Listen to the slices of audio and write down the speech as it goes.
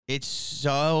It's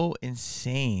so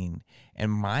insane. And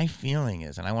my feeling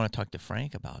is, and I want to talk to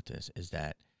Frank about this, is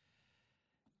that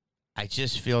I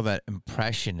just feel that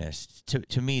impressionists,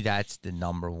 to me, that's the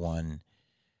number one.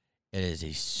 It is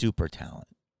a super talent.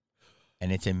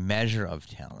 And it's a measure of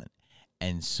talent.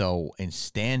 And so in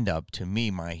stand-up, to me,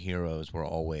 my heroes were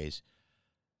always,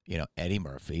 Eddie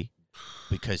Murphy,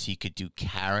 because he could do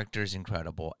characters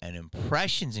incredible and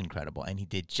impressions incredible. And he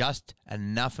did just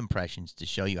enough impressions to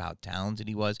show you how talented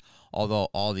he was, although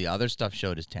all the other stuff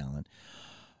showed his talent.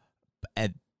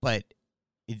 And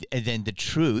then the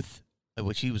truth,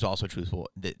 which he was also truthful,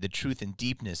 the truth and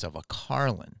deepness of a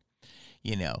Carlin,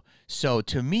 So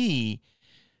to me,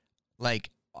 I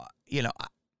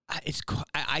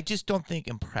just don't think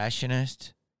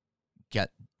impressionists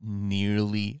get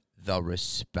nearly the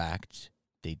respect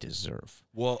they deserve.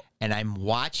 Well, and I'm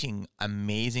watching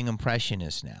amazing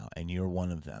impressionists now, and you're one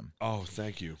of them. Oh,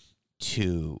 thank you.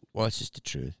 It's just the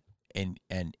truth. And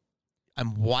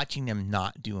I'm watching them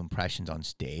not do impressions on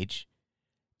stage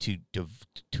to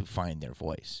find their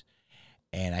voice.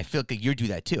 And I feel like you do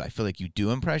that too. I feel like you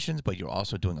do impressions, but you're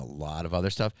also doing a lot of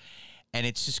other stuff. And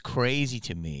it's just crazy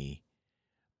to me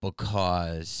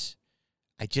because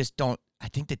I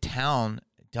think the town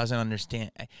doesn't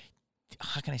understand.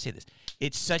 How can I say this?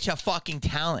 It's such a fucking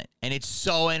talent, and it's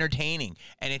so entertaining,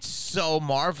 and it's so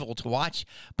marvel to watch.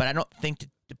 But I don't think that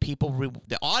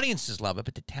the audiences love it,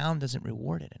 but the town doesn't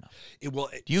reward it enough.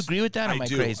 Do you agree with that? Or am I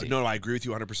crazy? No, I agree with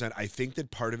you 100%. I think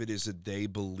that part of it is that they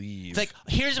believe. It's like,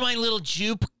 here's my little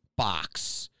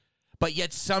jukebox, but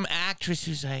yet some actress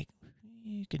who's like,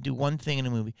 you can do one thing in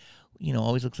a movie,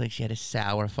 always looks like she had a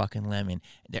sour fucking lemon.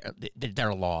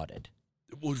 They're lauded.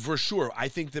 Well, for sure. I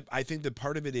think that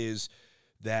part of it is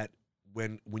that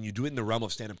when you do it in the realm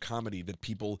of stand-up comedy, that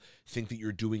people think that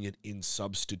you're doing it in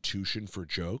substitution for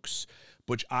jokes,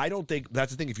 which I don't think.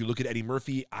 That's the thing. If you look at Eddie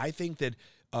Murphy, I think that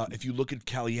if you look at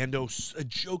Caliendo, a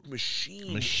joke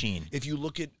machine. If you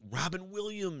look at Robin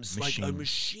Williams, like a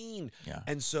machine. Yeah.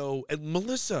 And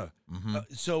Melissa. Mm-hmm.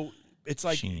 So it's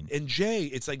like, and Jay,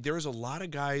 it's like there is a lot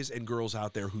of guys and girls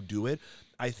out there who do it.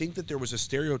 I think that there was a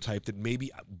stereotype that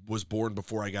maybe was born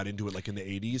before I got into it, like in the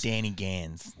 80s. Danny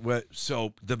Gans. Well,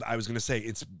 I was going to say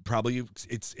it probably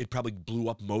blew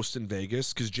up most in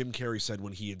Vegas because Jim Carrey said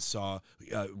when he had saw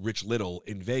Rich Little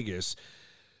in Vegas,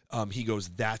 he goes,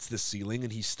 "That's the ceiling,"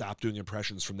 and he stopped doing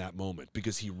impressions from that moment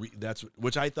because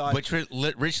which I thought. Which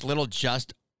Rich Little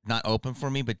just not open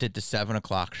for me, but did the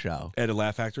 7:00 show at a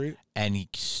Laugh Factory, and he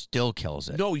still kills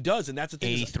it. No, he does, and that's the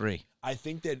thing. 83. I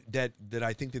think that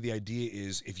the idea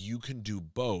is if you can do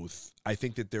both. I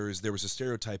think that there was a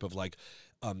stereotype of like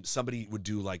somebody would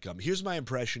do like here's my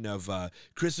impression of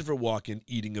Christopher Walken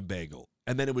eating a bagel,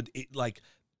 and then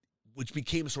which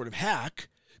became sort of hack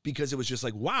because it was just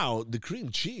like, wow, the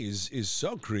cream cheese is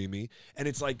so creamy, and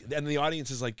it's like, and the audience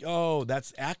is like, oh,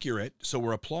 that's accurate, so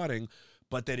we're applauding,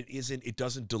 but that it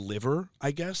doesn't deliver,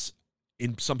 I guess,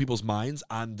 in some people's minds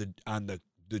on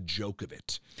the joke of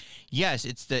it. Yes,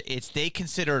 they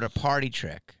consider it a party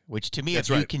trick, which to me, That's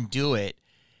if right. you can do it,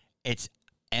 it's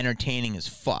entertaining as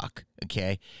fuck.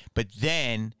 Okay, but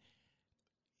then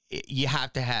you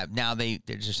have to have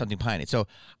there's just something behind it. So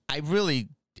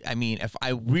if I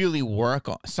really work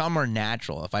on, some are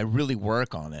natural. If I really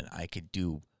work on it, I could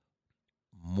do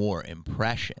more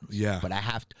impressions. Yeah, but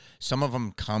some of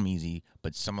them come easy,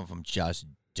 but some of them just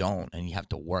don't, and you have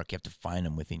to work. You have to find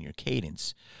them within your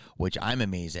cadence, which I'm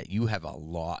amazed at. You have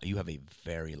a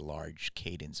very large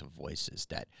cadence of voices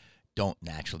that don't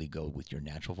naturally go with your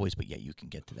natural voice, but yet you can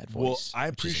get to that voice. Well, I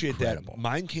appreciate that.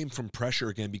 Mine came from pressure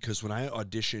again because when I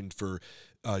auditioned for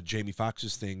Jamie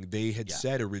Foxx's thing, they had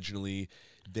said originally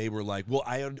they were like, "Well,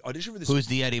 I auditioned for this." Who's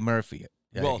the Eddie Murphy?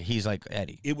 Well, he's like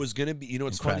Eddie. It was gonna be.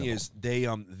 What's Incredible. funny is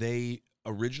they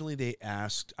originally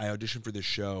asked. I auditioned for this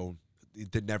show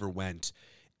that never went.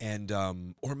 And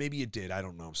or maybe it did. I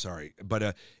don't know. I'm sorry.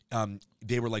 But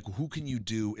they were like, who can you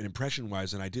do an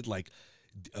impression-wise? And I did like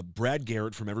Brad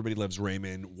Garrett from Everybody Loves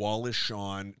Raymond, Wallace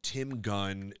Shawn, Tim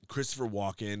Gunn, Christopher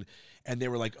Walken. And they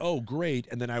were like, oh, great.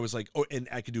 And then I was like, oh, and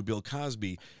I could do Bill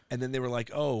Cosby. And then they were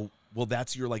like, oh, well,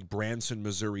 that's your like Branson,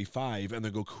 Missouri 5. And they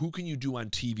go, who can you do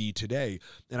on TV today?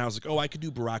 And I was like, oh, I could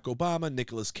do Barack Obama,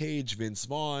 Nicolas Cage, Vince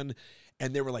Vaughn.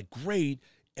 And they were like, great.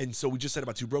 And so we just said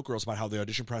about Two Broke Girls about how the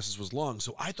audition process was long.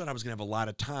 So I thought I was going to have a lot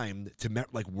of time to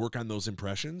work on those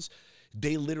impressions.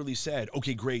 They literally said,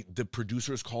 okay, great. The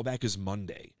producer's callback is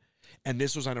Monday. And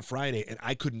this was on a Friday. And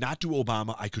I could not do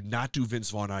Obama. I could not do Vince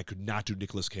Vaughn. I could not do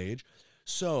Nicolas Cage.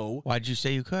 So why'd you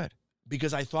say you could?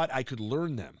 Because I thought I could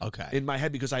learn them. Okay. In my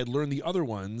head, because I had learned the other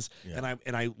ones. Yeah.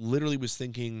 And I literally was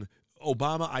thinking,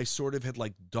 Obama, I sort of had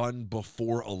like done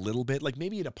before a little bit, like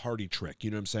maybe at a party trick.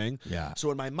 You know what I'm saying? Yeah.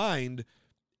 So in my mind,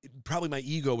 probably my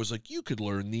ego was like, you could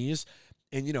learn these,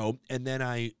 and and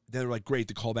then they're like, great,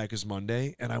 the callback is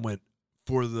Monday, and I went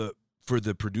for the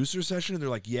producer session, and they're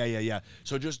like, yeah.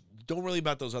 So just don't worry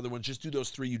about those other ones. Just do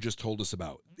those 3 you just told us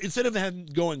about. Instead of them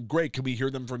going, great, can we hear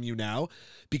them from you now?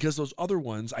 Because those other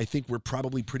ones, I think, were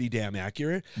probably pretty damn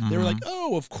accurate. They were like,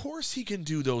 oh, of course he can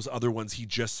do those other ones he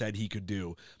just said he could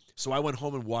do. So I went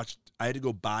home and watched. I had to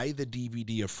go buy the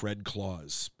DVD of Fred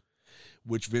Claus,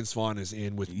 which Vince Vaughn is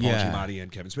in with Paul Giamatti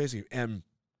and Kevin Spacey. And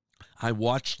I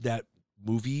watched that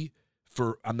movie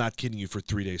for, I'm not kidding you, for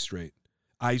 3 days straight.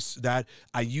 I used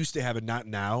to have it, not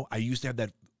now. I used to have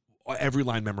that every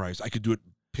line memorized. I could do it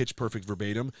pitch perfect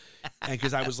verbatim. And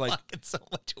because I was like, it's so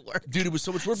much work. Dude, it was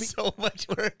so much work. So much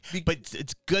work. But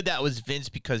it's good that was Vince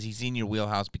because he's in your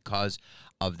wheelhouse because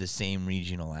of the same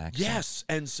regional accent. Yes.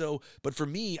 And so, but for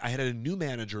me, I had a new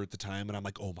manager at the time, and I'm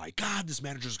like, oh my God, this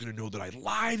manager's going to know that I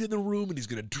lied in the room and he's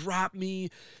going to drop me,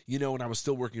 and I was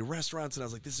still working in restaurants, and I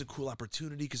was like, this is a cool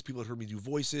opportunity because people had heard me do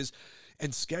voices.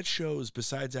 And sketch shows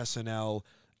besides SNL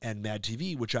and Mad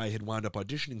TV, which I had wound up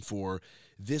auditioning for,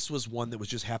 this was one that was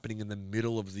just happening in the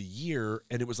middle of the year,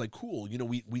 and it was like, cool.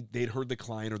 They'd heard the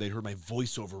client, or they'd heard my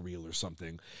voiceover reel or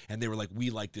something, and they were like,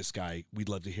 we like this guy. We'd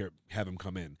love to have him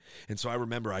come in. And so I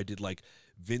remember I did like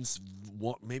Vince,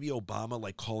 maybe Obama,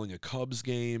 like calling a Cubs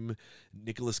game,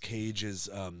 Nicolas Cage as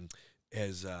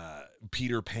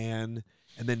Peter Pan.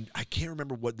 And then I can't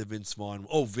remember what the Vince Vaughn,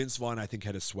 I think,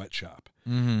 had a sweatshop.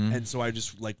 Mm-hmm. And so I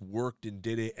just like worked and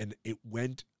did it, and it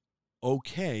went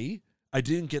okay. I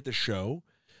didn't get the show,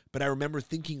 but I remember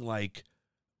thinking like,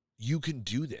 you can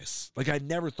do this. Like, I'd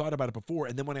never thought about it before.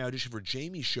 And then when I auditioned for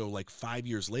Jamie's show, like 4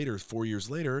 years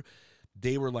later,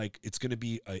 they were like, it's going to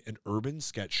be an urban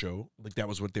sketch show. Like, that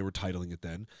was what they were titling it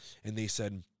then. And they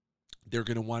said, they're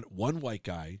going to want one white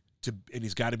guy and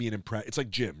he's got to be an impress. It's like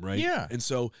Jim, right? Yeah. And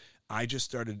so I just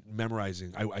started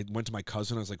memorizing. I went to my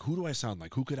cousin. I was like, who do I sound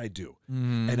like? Who could I do?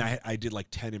 Mm-hmm. And I did like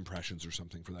 10 impressions or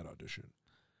something for that audition.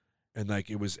 And like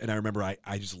and I remember I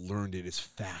just learned it as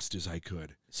fast as I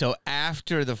could. So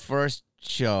after the first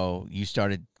show, you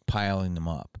started piling them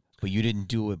up, but you didn't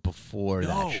do it before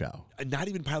that show. Not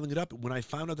even piling it up. When I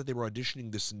found out that they were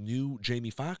auditioning this new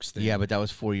Jamie Foxx thing. Yeah, but that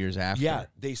was 4 years after. Yeah,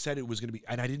 they said it was going to be,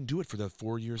 and I didn't do it for the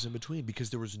 4 years in between because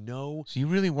there was no. So you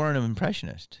really weren't an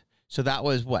impressionist. So that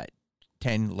was what,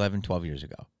 10, 11, 12 years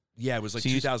ago? Yeah, it was like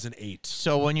 2008.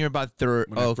 So when you're about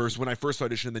when I first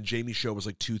auditioned, and then Jamie's show was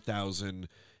like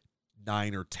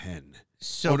 2009 or 10.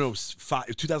 So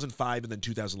 2005 and then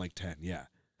 2010. Yeah.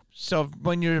 So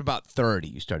when you're about 30,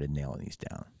 you started nailing these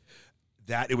down.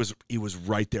 It was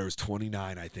right there. It was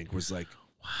 29, I think. Was like,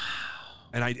 wow.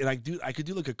 And I could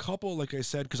do like a couple, like I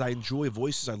said, because I enjoy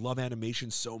voices. I love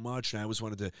animation so much, and I always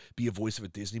wanted to be a voice of a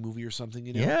Disney movie or something,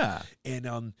 Yeah.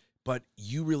 And but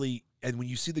you really, and when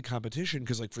you see the competition,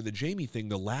 because like for the Jamie thing,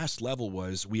 the last level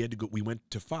was we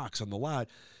went to Fox on the lot,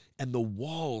 and the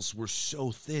walls were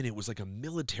so thin it was like a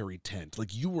military tent.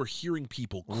 Like you were hearing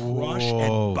people crush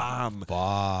and bomb.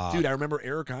 Dude, I remember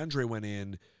Eric Andre went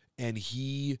in, and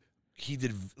he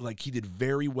did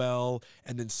very well,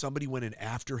 and then somebody went in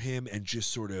after him and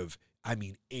just sort of,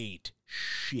 ate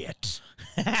shit.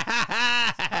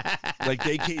 Like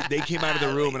they came out of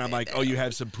the room, and I'm like, oh, you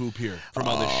have some poop here from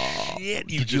all the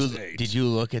shit you just ate. Did you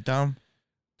look at them?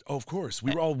 Oh, of course.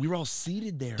 We were all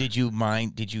seated there. Did you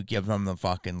mind? Did you give them the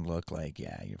fucking look like,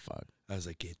 yeah, you're fucked? I was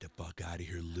like, get the fuck out of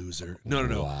here, loser. No.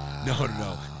 Wow.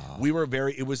 No. We were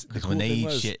it was, the cool when they thing eat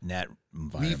was, shit in that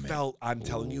environment. I'm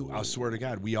telling you, I swear to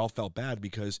God, we all felt bad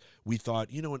because we thought,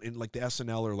 in like the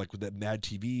SNL or like with that Mad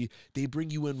TV, they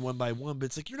bring you in one by one, but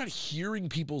it's like, you're not hearing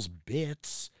people's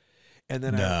bits. And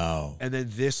then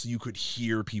this, you could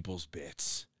hear people's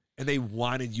bits. And they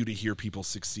wanted you to hear people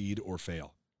succeed or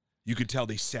fail. You could tell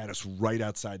they sat us right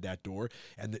outside that door.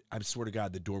 And I swear to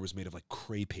God, the door was made of like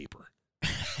crepe paper.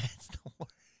 That's the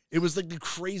worst. It was like the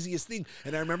craziest thing.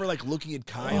 And I remember like looking at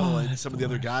Kyle and some of the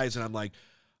other guys, and I'm like,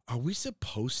 are we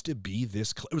supposed to be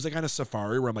this It was like on a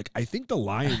safari where I'm like, I think the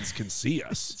lions can see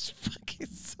us. It's fucking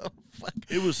so fucking.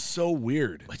 It was so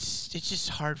weird. It's just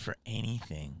hard for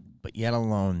anything, but yet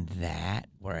alone that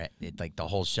where it like the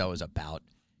whole show is about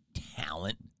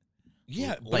talent.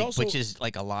 Yeah, like also, which is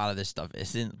like a lot of this stuff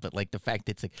isn't, but like the fact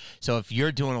that it's like, so if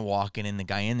you're doing a walk-in and the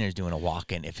guy in there is doing a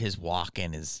walk-in, if his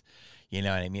walk-in is, you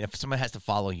know what I mean? If someone has to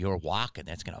follow your walk-in,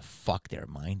 that's gonna fuck their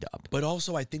mind up. But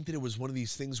also, I think that it was one of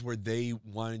these things where they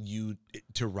wanted you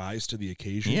to rise to the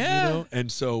occasion.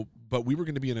 And so, but we were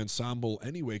going to be an ensemble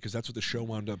anyway because that's what the show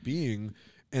wound up being,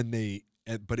 and they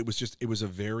But it was a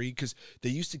very, because they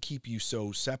used to keep you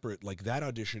so separate. Like that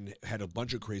audition had a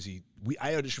bunch of crazy.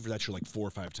 I auditioned for that show like 4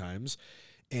 or 5 times,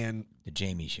 and The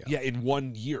Jamie Show. yeah, in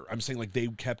 1 year. I'm saying like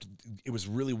it was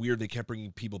really weird. They kept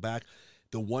bringing people back.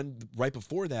 The one right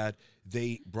before that,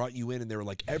 they brought you in and they were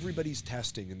like, everybody's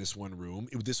testing in this one room.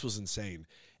 This was insane.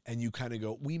 And you kind of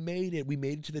go, we made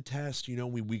it to the test. You know,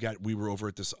 we were over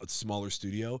at this smaller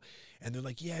studio, and they're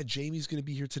like, yeah, Jamie's going to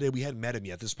be here today. We hadn't met him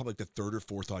yet. This is probably like the 3rd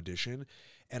or 4th audition.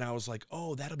 And I was like,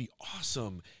 oh, that'll be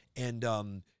awesome. And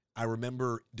I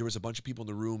remember there was a bunch of people in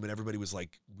the room, and everybody was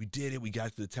like, we did it. We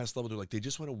got to the test level. They're like, they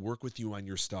just want to work with you on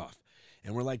your stuff.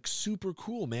 And we're like, super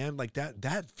cool, man. Like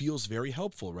that feels very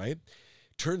helpful, right?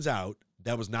 Turns out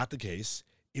that was not the case.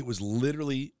 It was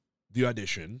literally the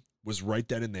audition was right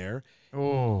then and there.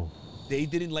 Oh, they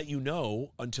didn't let you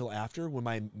know until after, when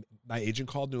my agent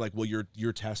called and they're like, well,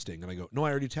 you're testing. And I go, no,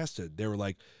 I already tested. They were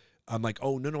like, I'm like,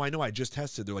 oh, no, I know, I just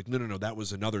tested. They're like, no, that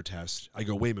was another test. I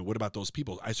go, wait a minute, what about those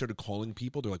people? I started calling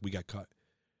people. They're like, we got cut.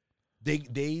 They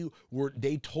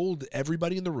told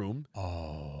everybody in the room,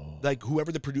 like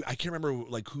whoever the producer, I can't remember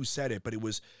like who said it, but it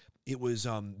was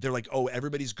they're like, oh,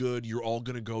 everybody's good. You're all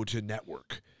going to go to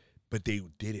network, but they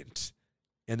didn't.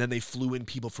 And then they flew in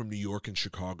people from New York and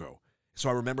Chicago. So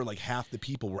I remember like half the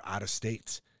people were out of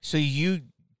state. So you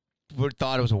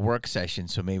thought it was a work session,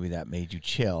 so maybe that made you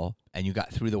chill, and you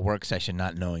got through the work session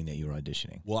not knowing that you were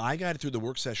auditioning. Well, I got through the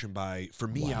work session for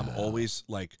me, I'm always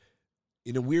like,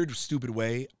 in a weird, stupid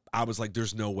way, I was like,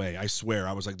 there's no way. I swear.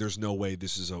 I was like, there's no way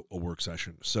this is a work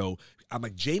session. So I'm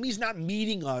like, Jamie's not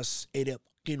meeting us at a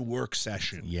fucking work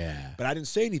session. Yeah. But I didn't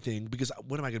say anything because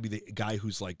when am I going to be the guy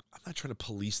who's like, I'm not trying to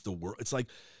police the world. It's like,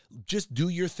 just do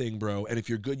your thing, bro. And if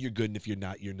you're good, you're good. And if you're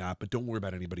not, you're not. But don't worry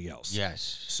about anybody else.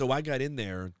 Yes. So I got in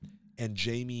there, and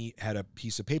Jamie had a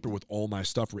piece of paper with all my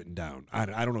stuff written down. I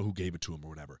don't know who gave it to him or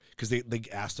whatever, because they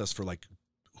asked us for like,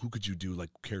 who could you do like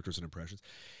characters and impressions?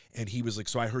 And he was like,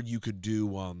 so I heard you could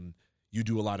do you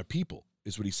do a lot of people,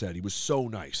 is what he said. He was so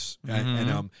nice.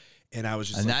 Mm-hmm. And I was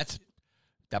just and like, that's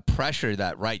that pressure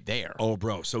that right there. oh,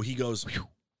 bro. So he goes,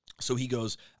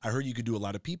 I heard you could do a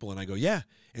lot of people. And I go, yeah.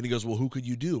 And he goes, well, who could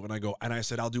you do? And I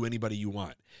said, I'll do anybody you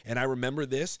want. And I remember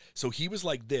this. So he was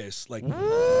like this, like,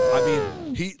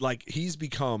 I mean, he's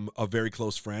become a very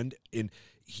close friend, and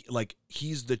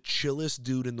he's the chillest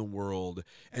dude in the world.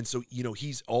 And so, you know,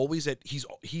 he's always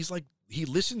he's like, he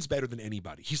listens better than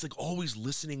anybody. He's like always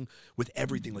listening with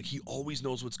everything. Like he always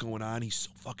knows what's going on. He's so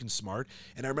fucking smart.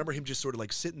 And I remember him just sort of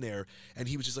like sitting there, and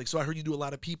he was just like, so I heard you do a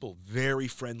lot of people. Very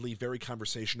friendly, very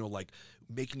conversational, like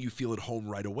making you feel at home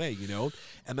right away, you know?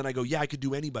 And then I go, yeah, I could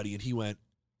do anybody. And he went,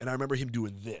 and I remember him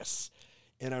doing this.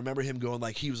 And I remember him going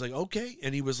like, he was like, okay.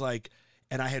 And he was like,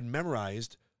 and I had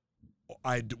memorized,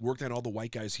 I'd worked on all the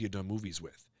white guys he had done movies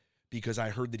with, because I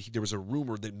heard that there was a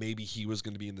rumor that maybe he was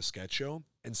going to be in the sketch show.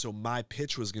 And so my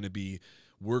pitch was going to be,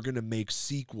 we're going to make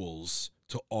sequels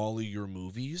to all of your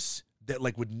movies that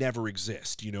like would never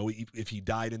exist, you know, if he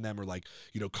died in them, or like,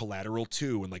 you know, Collateral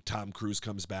 2 and like Tom Cruise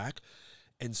comes back.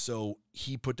 And so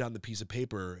he put down the piece of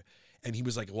paper, and he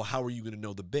was like, well, how are you going to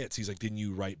know the bits? He's like, didn't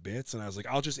you write bits? And I was like,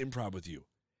 I'll just improv with you.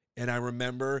 And I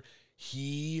remember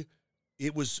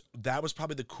that was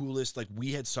probably the coolest. Like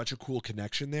we had such a cool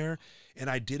connection there,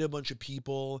 and I did a bunch of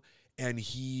people, and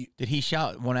did he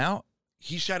shout one out?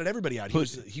 He shouted everybody out. Who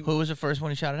was the first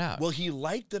one he shouted out? Well, he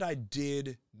liked that I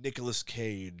did Nicolas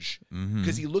Cage, Mm-hmm.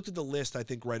 because he looked at the list, I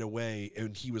think, right away,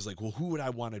 and he was like, well, who would I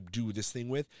want to do this thing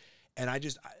with? And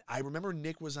I remember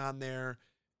Nick was on there,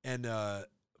 and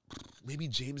maybe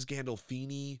James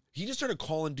Gandolfini. He just started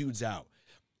calling dudes out,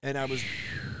 and I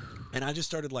just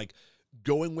started like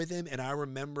going with him. And I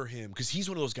remember him because he's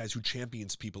one of those guys who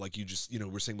champions people, like you just, you know,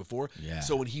 were saying before. Yeah.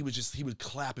 So when he would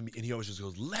clap, and he always just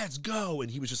goes, let's go.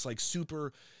 And he was just like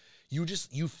super,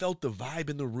 you felt the vibe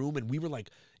in the room. And we were like,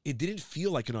 it didn't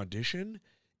feel like an audition.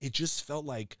 It just felt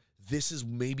like this is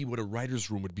maybe what a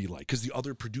writer's room would be like, because the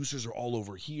other producers are all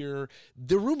over here.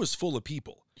 The room is full of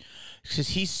people. Because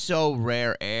he's so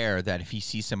rare air that if he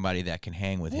sees somebody that can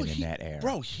hang with him in that air.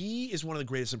 Bro, he is one of the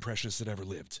greatest impressionists that ever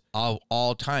lived. Of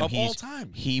all time. All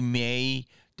time. He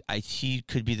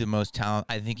could be the most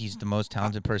talented. I think he's the most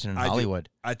talented person in Hollywood.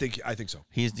 I think so.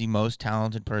 He's the most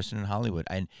talented person in Hollywood.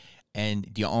 And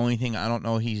the only thing I don't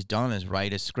know he's done is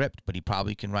write a script, but he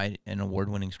probably can write an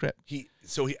award-winning script.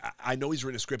 I know he's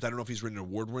written a script. I don't know if he's written an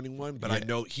award-winning one, but yeah. I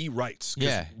know he writes.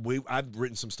 Yeah. I've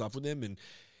written some stuff with him, and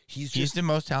he's the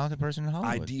most talented person in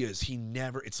Hollywood. Ideas.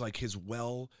 It's like his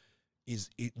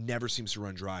it never seems to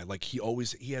run dry. Like he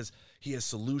has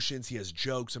solutions. He has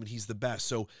jokes. I mean, he's the best.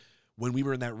 So when we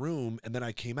were in that room, and then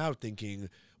I came out thinking,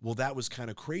 well, that was kind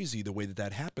of crazy the way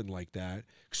that happened like that.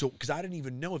 So, because I didn't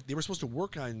even know if they were supposed to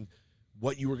work on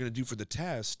what you were going to do for the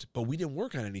test, but we didn't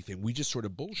work on anything. We just sort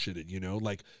of bullshitted,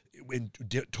 like, and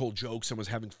told jokes and was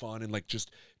having fun and like just,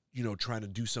 trying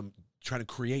to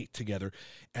create together.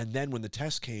 And then when the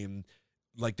test came,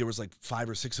 like there was like 5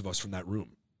 or 6 of us from that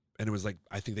room. And it was like,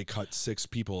 I think they cut 6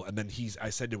 people. And then I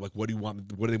said to him, like, what do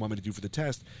they want me to do for the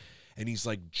test? And he's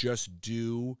like, just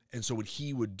do. And so what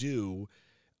he would do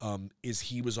is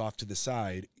he was off to the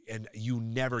side, and you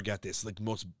never get this, like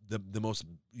the most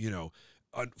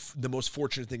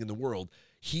fortunate thing in the world.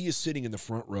 He is sitting in the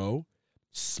front row,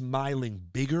 smiling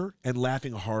bigger and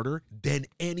laughing harder than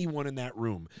anyone in that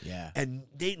room. Yeah. And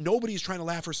nobody's trying to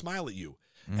laugh or smile at you.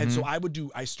 Mm-hmm. And so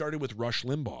I started with Rush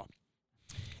Limbaugh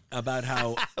about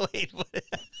how wait, what?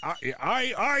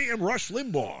 I am Rush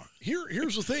Limbaugh.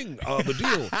 Here's the thing, the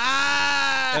deal.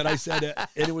 And I said,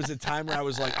 and it was a time where I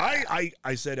was like,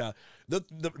 I said,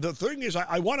 the thing is,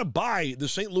 I want to buy the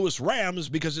St. Louis Rams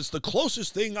because it's the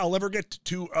closest thing I'll ever get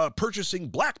to purchasing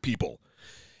black people.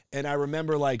 And I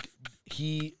remember like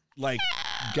he like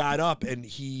got up and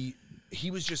he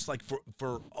was just like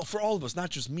for all of us,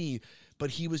 not just me, but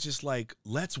he was just like,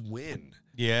 let's win.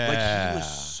 Yeah. Like he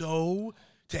was so.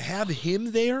 To have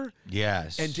him there,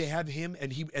 yes, and to have him,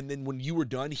 and then when you were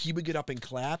done, he would get up and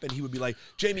clap, and he would be like,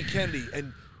 Jamie Kennedy,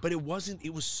 but it was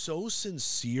so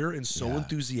sincere and so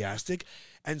enthusiastic,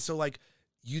 and so like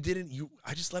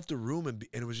I just left the room and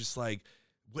it was just like,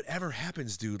 whatever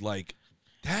happens, dude, like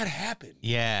that happened.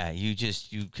 Yeah, you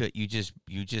just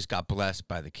got blessed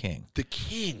by the king,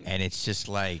 and it's just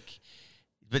like.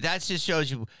 But that just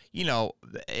shows you,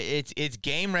 it's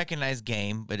game recognized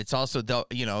game, but it's also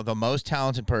the most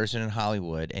talented person in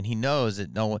Hollywood, and he knows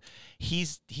that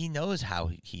he knows how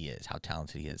he is, how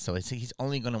talented he is. So he's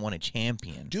only going to want a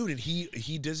champion, dude. And he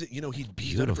does it.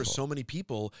 He's done it for so many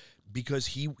people because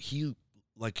he's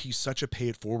such a pay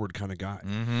it forward kind of guy.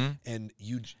 Mm-hmm. And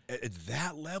you at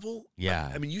that level,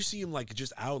 yeah. I mean, you see him like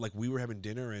just out, like we were having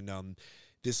dinner and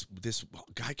This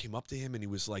guy came up to him and he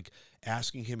was like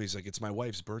asking him, he's like, it's my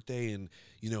wife's birthday. And,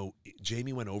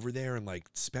 Jamie went over there and like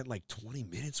spent like 20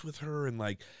 minutes with her. And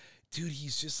like, dude,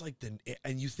 he's just like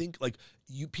and you think like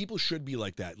people should be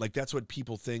like that. Like, that's what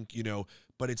people think,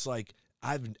 but it's like,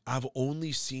 I've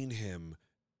only seen him,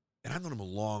 and I've known him a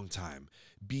long time,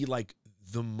 be like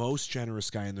the most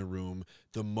generous guy in the room,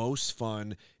 the most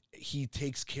fun. He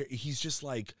takes care. He's just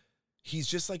like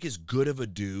as good of a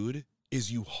dude is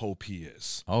you hope he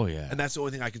is. Oh yeah. And that's the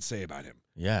only thing I could say about him.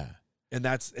 Yeah. And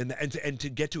that's and to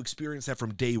get to experience that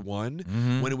from day one,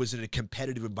 mm-hmm. when it was in a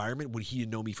competitive environment, when he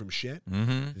didn't know me from shit,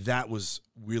 mm-hmm. that was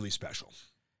really special.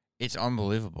 It's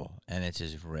unbelievable, and it's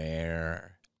as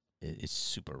rare. It's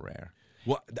super rare.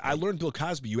 Well, I learned Bill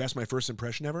Cosby. You asked my first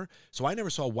impression ever. So I never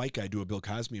saw a white guy do a Bill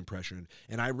Cosby impression.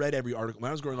 And I read every article. When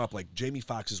I was growing up, like Jamie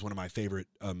Foxx is one of my favorite.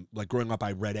 Like growing up,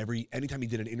 I read anytime he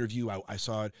did an interview, I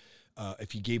saw it.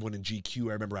 If he gave one in GQ,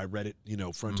 I remember I read it,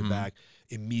 front mm-hmm. to back,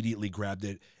 immediately grabbed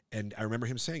it. And I remember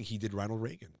him saying he did Ronald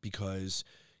Reagan because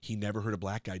he never heard a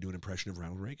black guy do an impression of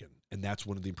Ronald Reagan. And that's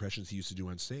one of the impressions he used to do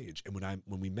on stage. And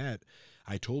when we met,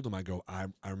 I told him, I go, I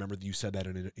remember you said that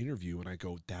in an interview. And I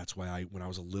go, that's why when I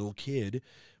was a little kid,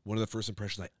 one of the first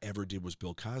impressions I ever did was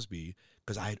Bill Cosby,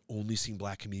 because I had only seen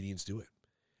black comedians do it.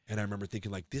 And I remember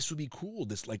thinking, like, this would be cool.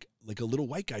 This like a little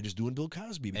white guy just doing Bill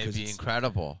Cosby. Because it'd be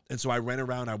incredible. And so I ran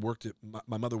around. I worked at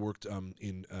my mother worked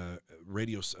in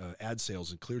radio ad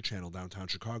sales in Clear Channel downtown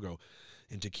Chicago,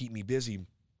 and to keep me busy,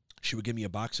 she would give me a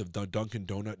box of Dunkin'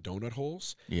 donut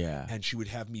holes. Yeah. And she would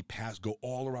have me go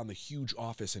all around the huge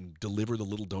office and deliver the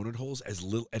little donut holes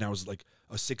and I was like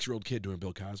a 6-year-old kid doing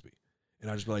Bill Cosby. And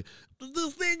I just be like,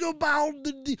 the thing about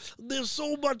there's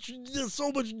so much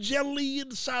jelly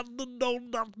inside the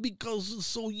donut because it's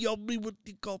so yummy with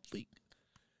the coffee.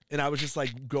 And I was just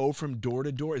like, go from door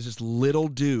to door as this little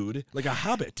dude, like a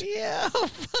hobbit. Yeah,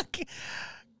 fuck.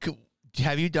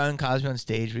 Have you done Cosby on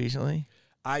stage recently?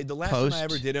 The last time I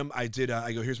ever did him, I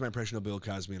go, here's my impression of Bill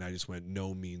Cosby, and I just went,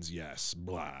 no means yes,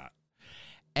 blah.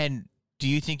 And do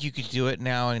you think you could do it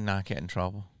now and not get in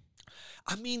trouble?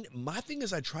 I mean, my thing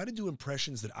is I try to do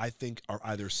impressions that I think are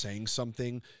either saying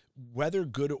something, whether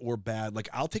good or bad. Like,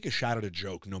 I'll take a shot at a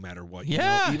joke no matter what.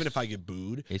 Yeah. Even if I get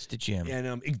booed. It's the gym.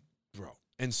 And, bro.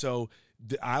 And so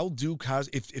I'll do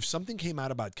Cosby. If something came out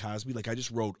about Cosby, like I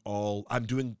just wrote I'm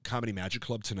doing Comedy Magic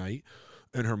Club tonight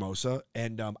in Hermosa,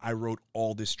 and I wrote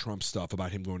all this Trump stuff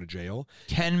about him going to jail.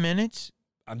 10 minutes?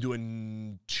 I'm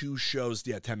doing 2 shows,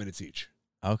 10 minutes each.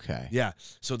 Okay. Yeah.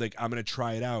 So I'm going to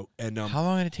try it out. And how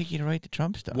long did it take you to write the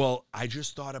Trump stuff? Well, I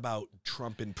just thought about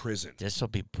Trump in prison. This will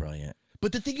be brilliant.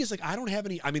 But the thing is, like, I don't have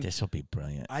any. I mean, This will be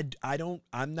brilliant.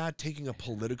 I'm not taking a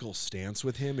political stance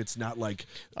with him. It's not like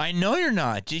I know you're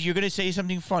not. You're going to say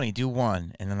something funny. Do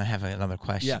one, and then I have another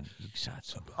question. Yeah. You got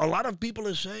some. a lot of people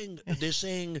are saying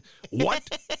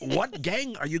what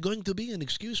gang are you going to be in?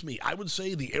 Excuse me. I would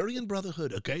say the Aryan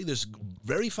Brotherhood. Okay, there's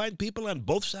very fine people on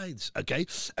both sides. Okay,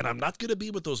 and I'm not going to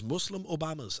be with those Muslim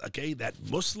Obamas. Okay, that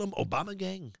Muslim Obama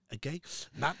gang. Okay,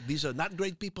 these are not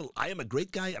great people. I am a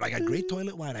great guy, and I got great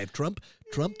toilet wine. I have Trump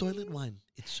toilet wine.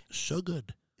 It's so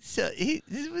good. So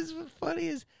this was what's funny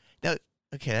is now.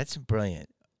 Okay, that's brilliant.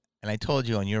 And I told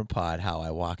you on your pod how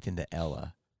I walked into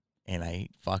Ella, and I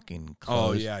fucking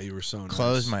closed, you were so nice.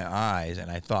 closed my eyes,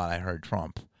 and I thought I heard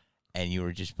Trump, and you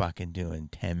were just fucking doing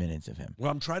 10 minutes of him.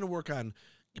 Well, I'm trying to work on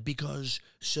because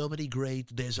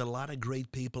there's a lot of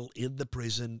great people in the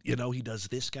prison. You know, he does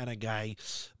this kind of guy,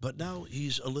 but now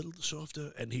he's a little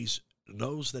softer, and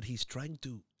knows that he's trying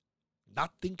to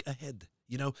not think ahead.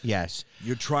 You know, Yes.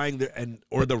 you're trying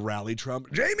the rally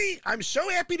Trump. Jamie, I'm so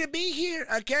happy to be here.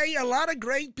 Okay, a lot of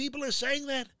great people are saying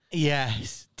that.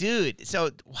 Yes, dude.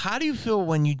 So, how do you feel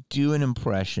when you do an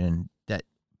impression that?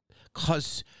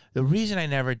 Because the reason I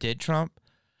never did Trump,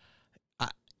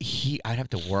 I'd have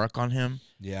to work on him.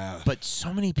 Yeah, But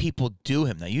so many people do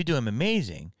him. Now you do him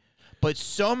amazing, but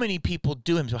so many people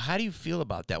do him. So how do you feel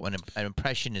about that when an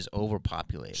impression is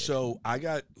overpopulated? So I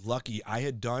got lucky.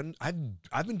 I've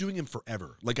been doing him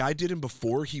forever. Like I did him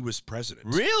before he was president.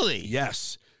 Really?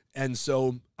 Yes. And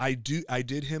so I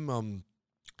did him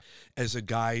as a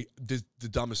guy, the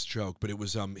dumbest joke, but it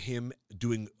was him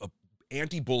doing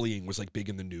anti-bullying was like big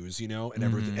in the news, you know, and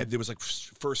everything. And it was like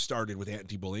first started with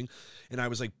anti-bullying, and I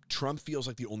was like, Trump feels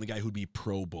like the only guy who'd be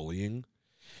pro-bullying,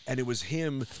 and it was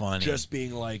him Funny. just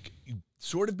being like,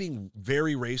 sort of being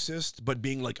very racist, but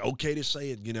being like okay to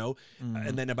say it, you know,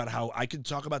 and then about how I could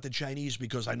talk about the Chinese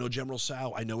because I know General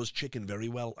Tsao, I know his chicken very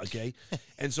well, okay,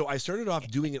 and so I started off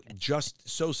doing it just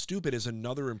so stupid as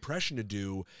another impression to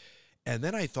do, and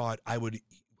then I thought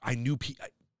I knew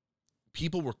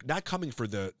people were not coming for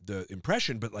the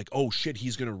impression, but like, oh shit,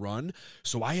 he's gonna run.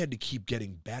 So I had to keep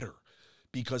getting better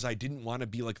because I didn't want to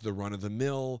be like the run of the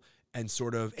mill and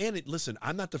sort of. And listen,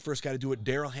 I'm not the first guy to do it.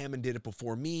 Daryl Hammond did it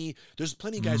before me. There's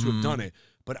plenty of guys who have done it,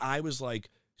 but I was like,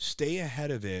 stay ahead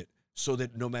of it so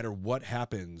that no matter what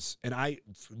happens, and I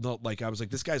was like,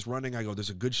 this guy's running. I go, there's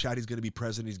a good shot he's gonna be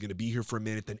president. He's gonna be here for a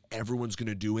minute. Then everyone's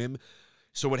gonna do him.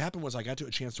 So what happened was I got a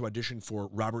chance to audition for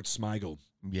Robert Smigel.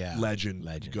 Yeah. Legend.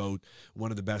 GOAT, one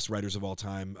of the best writers of all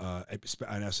time on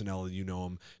SNL, you know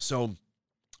him. So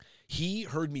he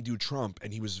heard me do Trump,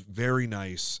 and he was very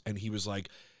nice, and he was like,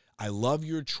 I love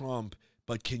your Trump,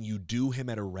 but can you do him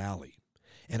at a rally?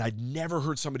 And I'd never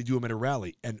heard somebody do him at a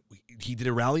rally. And he did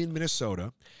a rally in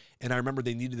Minnesota, and I remember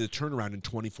they needed a turnaround in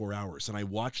 24 hours. And I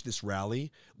watched this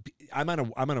rally. I'm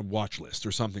on a watch list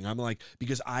or something. I'm like,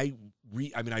 because I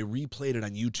replayed it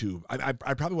on YouTube.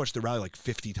 I probably watched the rally like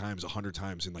 50 times, 100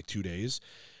 times in like 2 days.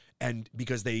 And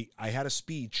because I had a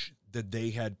speech that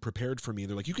they had prepared for me.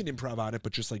 They're like, you can improv on it,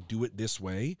 but just like do it this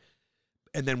way.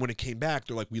 And then when it came back,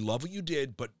 they're like, we love what you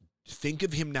did, but think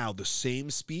of him now, the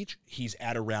same speech, he's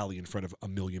at a rally in front of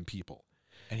 1 million people.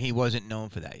 And he wasn't known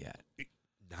for that yet.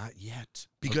 Not yet,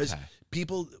 because Okay.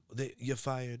 people, you're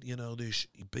fired, you know,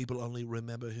 people only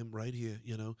remember him right here,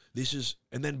 you know,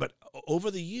 but over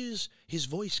the years, his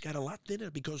voice got a lot thinner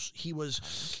because he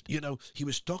was, you know, he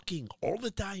was talking all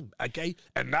the time, okay,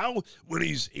 and now when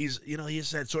he's you know, he's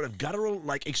that sort of guttural,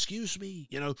 like, excuse me,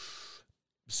 you know,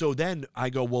 so then I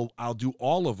go, well, I'll do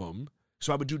all of them,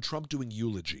 so I would do Trump doing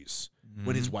eulogies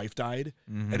when his wife died,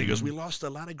 and he goes, we lost a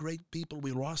lot of great people,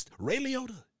 we lost Ray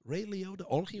Liotta,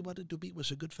 all he wanted to be was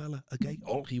a good fella, okay?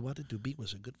 All he wanted to be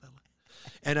was a good fella.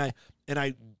 And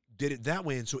I did it that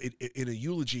way. And so in a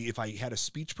eulogy, if I had a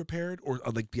speech prepared or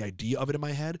like the idea of it in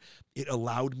my head, it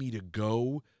allowed me to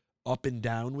go up and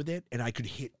down with it, and I could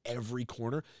hit every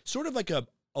corner. Sort of like a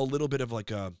little bit of like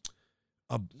a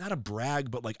not a brag,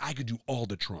 but like I could do all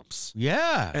the Trumps.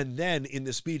 Yeah. And then in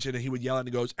the speech, and he would yell out and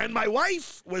he goes, and my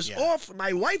wife was off.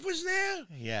 My wife was there.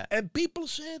 Yeah. And people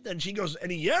said, and she goes,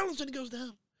 and he yells and he goes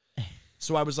down.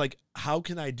 So I was like, how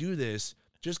can I do this?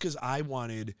 Just because I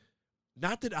wanted,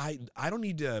 not that I don't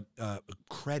need to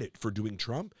credit for doing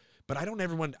Trump, but I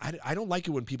don't like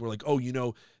it when people are like, oh, you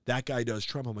know, that guy does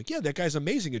Trump. I'm like, yeah, that guy's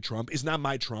amazing at Trump. It's not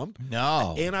my Trump.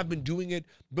 No. And I've been doing it,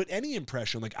 but any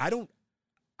impression, like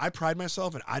I pride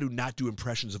myself and I do not do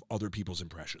impressions of other people's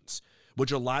impressions,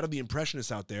 which a lot of the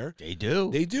impressionists out there, They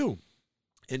do. They do.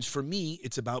 And for me,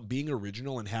 it's about being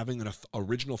original and having an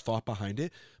original thought behind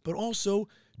it, but also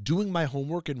doing my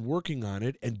homework and working on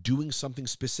it and doing something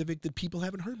specific that people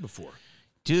haven't heard before.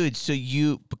 Dude, so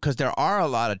because there are a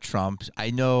lot of Trumps. I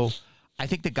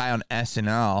think the guy on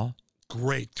SNL.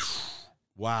 Great.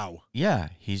 Wow. Yeah,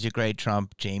 he's a great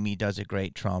Trump. Jamie does a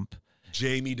great Trump.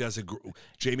 Jamie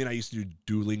and I used to do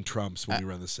dueling Trumps when we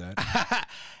were on the set.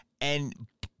 And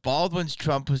Baldwin's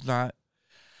Trump was not.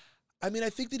 I mean, I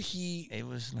think that It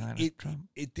was not a Trump.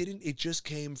 It just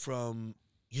came from,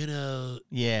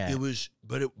 Yeah. It was,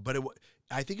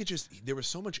 I think there was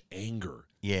so much anger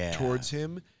towards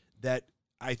him that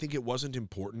I think it wasn't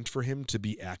important for him to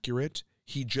be accurate.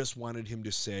 He just wanted him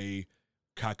to say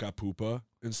caca poopa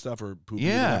and stuff, or poopy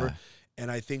or whatever.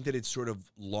 And I think that it's sort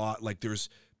of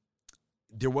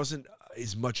there wasn't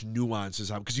as much nuance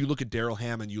as because you look at Daryl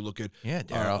Hammond, you look at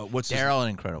Daryl. Daryl, an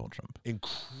incredible Trump.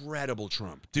 Incredible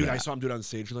Trump, dude. I saw him do it on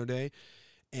stage the other day,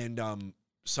 and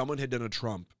someone had done a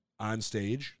Trump on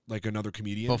stage, like another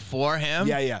comedian before him.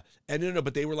 Yeah, and no,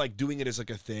 but they were like doing it as like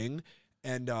a thing.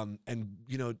 And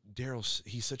Daryl,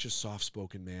 he's such a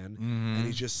soft-spoken man, and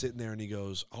he's just sitting there, and he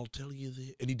goes, "I'll tell you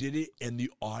this," and he did it, and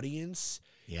the audience,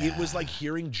 it was like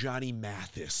hearing Johnny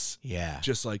Mathis,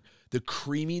 just like the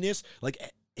creaminess, like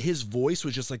his voice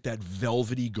was just like that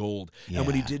velvety gold, and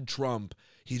when he did Trump,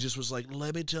 he just was like,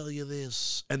 "Let me tell you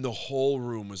this," and the whole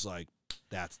room was like,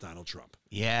 "That's Donald Trump."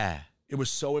 Yeah, it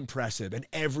was so impressive, and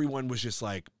everyone was just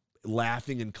like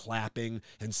laughing and clapping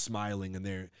and smiling, and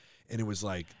it was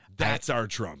like, that's our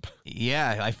Trump.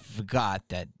 Yeah, I forgot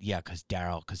that. Yeah,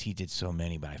 because he did so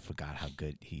many, but I forgot how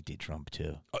good he did Trump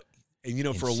too.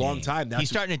 And for a long time, he's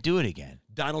starting to do it again.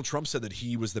 Donald Trump said that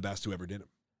he was the best who ever did him.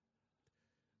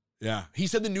 Yeah, he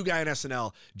said the new guy on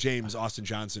SNL, James Austin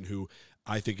Johnson, who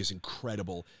I think is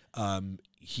incredible.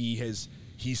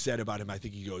 He said about him, I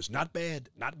think he goes, not bad.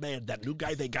 That new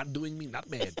guy they got doing me,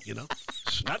 not bad.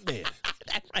 Not bad.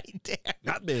 That right there,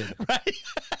 not bad. Right.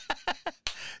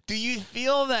 Do you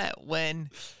feel that when...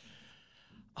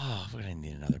 Oh, we're going to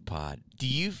need another pod. Do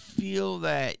you feel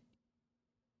that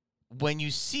when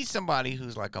you see somebody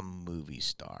who's like a movie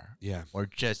star... Yeah. Or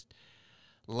just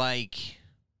like...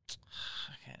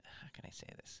 How can I say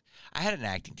this? I had an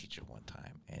acting teacher one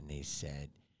time, and they said,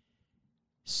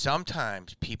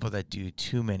 sometimes people that do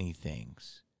too many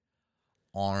things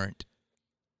aren't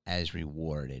as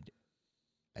rewarded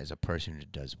as a person who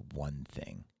does one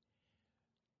thing.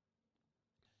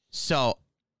 So,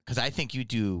 because I think you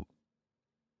do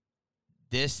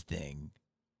this thing,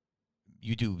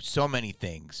 you do so many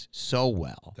things so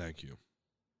well. Thank you.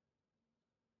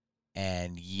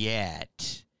 And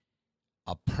yet,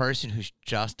 a person who's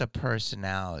just a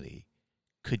personality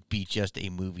could be just a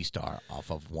movie star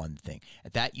off of one thing.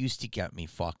 That used to get me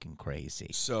fucking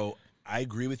crazy. So, I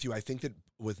agree with you. I think that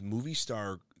with movie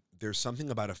star, there's something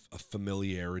about a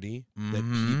familiarity that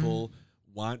people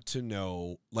want to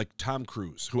know, like Tom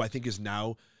Cruise, who I think is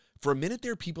now, for a minute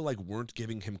there, people like weren't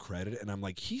giving him credit, and I'm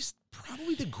like, he's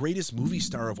probably the greatest movie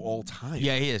star of all time.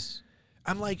 Yeah, he is.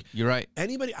 I'm like, you're right. I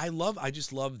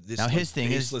just love this. Now his thing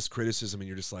baseless criticism, and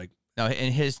you're just like, no.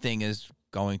 And his thing is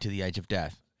going to the edge of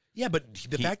death. Yeah, but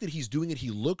the fact that he's doing it,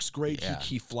 he looks great. Yeah.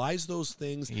 He flies those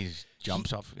things. He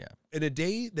jumps off. Yeah. In a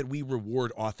day that we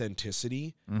reward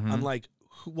authenticity, I'm like,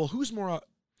 who's more?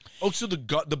 So the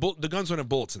guns don't have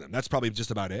bullets in them. That's probably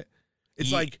just about it.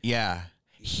 It's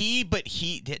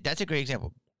that's a great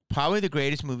example. Probably the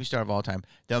greatest movie star of all time.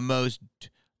 The most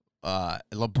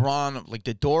LeBron, like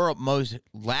most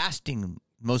lasting,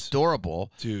 most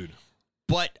durable dude.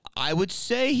 But I would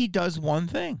say he does one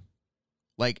thing,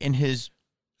 like in his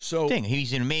thing.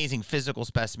 He's an amazing physical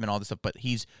specimen, all this stuff. But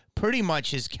he's pretty much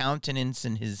his countenance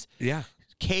and his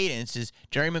cadence is.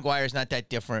 Jerry Maguire is not that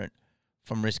different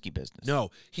from Risky Business.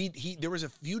 No, there was a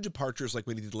few departures, like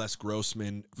when he did Les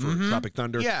Grossman for Tropic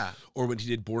Thunder, or when he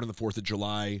did Born on the 4th of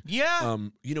July. Yeah,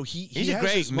 he's a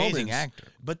great, amazing actor.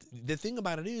 But the thing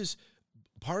about it is,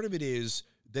 part of it is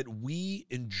that we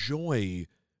enjoy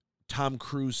Tom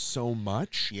Cruise so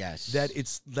much, that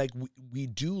it's like we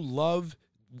do love.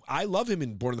 I love him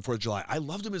in Born on the 4th of July. I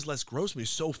loved him as Les Grossman.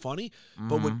 He's so funny.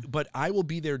 But I will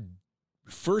be there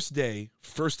first day,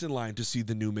 first in line to see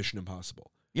the new Mission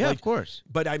Impossible. Yeah, of course.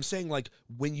 But I'm saying, like,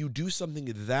 when you do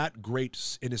something that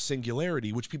great in a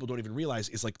singularity, which people don't even realize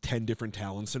is like 10 different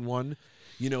talents in one,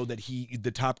 that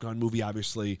the Top Gun movie,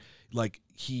 obviously, like,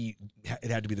 it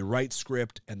had to be the right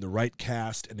script and the right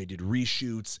cast, and they did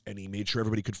reshoots, and he made sure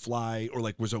everybody could fly or,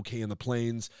 like, was okay in the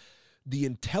planes. The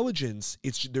intelligence,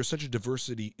 there's such a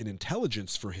diversity in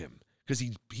intelligence for him because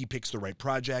he picks the right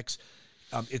projects.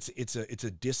 It's a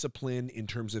discipline in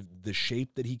terms of the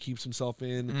shape that he keeps himself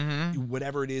in,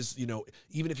 whatever it is,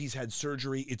 even if he's had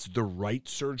surgery, it's the right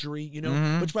surgery,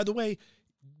 which, by the way,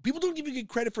 People don't even get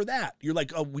credit for that. You're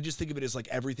like, oh, we just think of it as like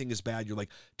everything is bad. You're like,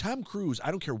 Tom Cruise,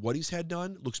 I don't care what he's had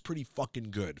done, looks pretty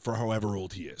fucking good for however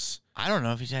old he is. I don't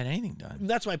know if he's had anything done. And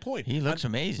that's my point. He looks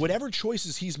amazing. Whatever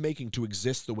choices he's making to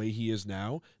exist the way he is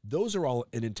now, those are all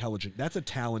that's a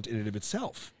talent in and of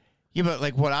itself. Yeah, but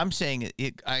like what I'm saying,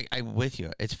 I'm with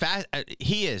you. It's fast.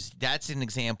 He is. That's an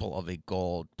example of a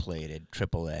gold-plated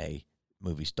AAA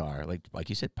movie star. Like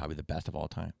you said, probably the best of all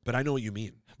time. But I know what you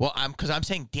mean. Well, because I'm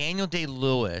saying Daniel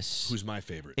Day-Lewis. Who's my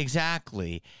favorite.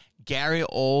 Exactly. Gary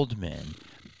Oldman.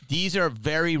 These are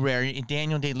very rare.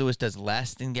 Daniel Day-Lewis does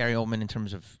less than Gary Oldman in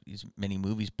terms of his many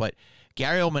movies, but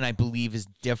Gary Oldman, I believe, is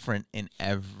different in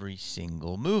every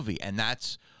single movie. And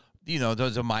that's,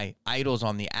 those are my idols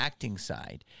on the acting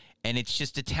side. And it's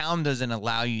just the town doesn't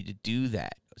allow you to do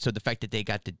that. So the fact that they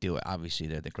got to do it, obviously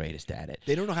they're the greatest at it.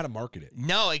 They don't know how to market it.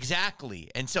 No,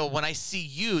 exactly. And so when I see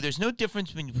you, there's no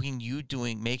difference between you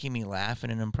making me laugh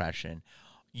in an impression.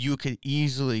 You could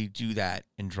easily do that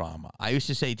in drama. I used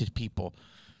to say to people,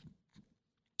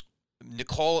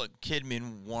 Nicole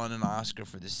Kidman won an Oscar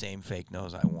for the same fake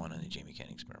nose I won in the Jamie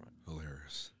Kennedy Experiment.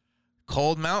 Hilarious.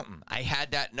 Cold Mountain. I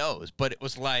had that nose, but it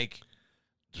was like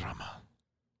drama.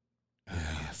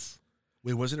 Yes.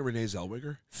 Wait, wasn't it Renee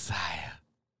Zellweger? Sire.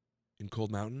 In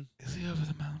Cold Mountain? Is he over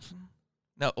the mountain?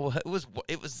 No, it was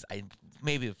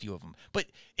maybe a few of them. But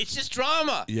it's just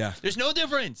drama. Yeah. There's no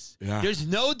difference. Yeah. There's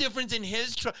no difference in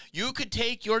his Trump. You could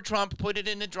take your Trump, put it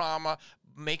in a drama,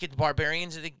 make it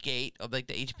Barbarians of the Gate of like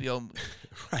the HBO,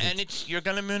 Right. and you're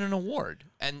going to win an award.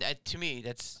 And to me,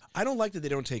 that's... I don't like that they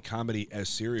don't take comedy as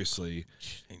seriously.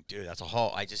 Dude, that's a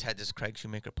whole... I just had this Craig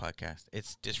Shoemaker podcast.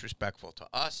 It's disrespectful to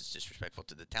us. It's disrespectful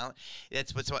to the talent.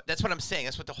 That's what I'm saying.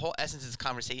 That's what the whole essence of this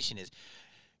conversation is.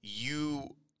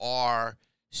 You are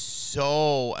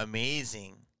so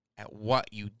amazing at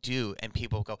what you do, and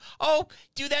people go, oh,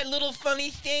 do that little funny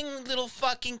thing, little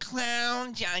fucking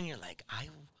clown. And you're like, I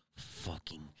will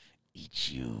fucking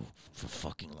eat you for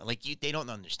fucking... Like, they don't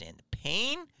understand the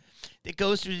pain that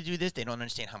goes through to do this. They don't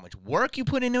understand how much work you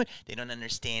put into it. They don't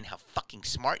understand how fucking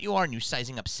smart you are, and you're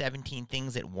sizing up 17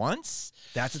 things at once.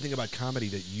 That's the thing about comedy,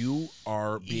 that you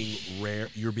are being rare.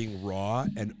 You're being raw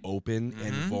and open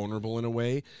and vulnerable in a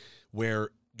way where,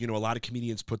 a lot of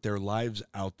comedians put their lives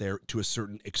out there to a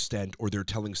certain extent, or they're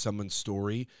telling someone's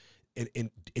story, and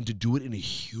to do it in a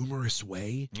humorous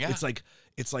way. Yeah.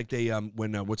 It's like they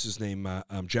when what's his name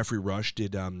Jeffrey Rush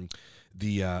did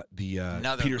the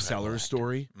Peter Sellers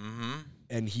story. Mm-hmm.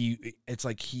 And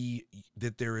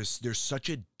there's such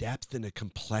a depth and a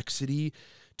complexity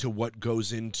to what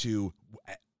goes into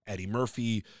Eddie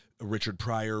Murphy, Richard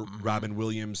Pryor, Robin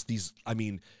Williams, these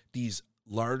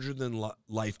larger than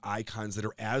life icons that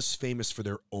are as famous for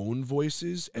their own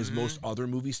voices as most other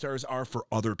movie stars are for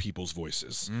other people's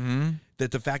voices.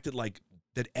 That the fact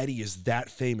that Eddie is that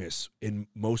famous, in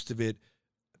most of it,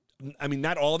 I mean,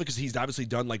 not all of it, because he's obviously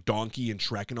done like Donkey and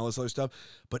Shrek and all this other stuff,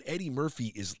 but Eddie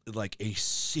Murphy is like a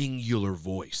singular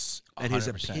voice, and 100%. his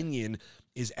opinion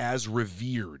is as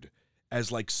revered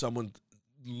as like someone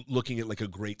looking at like a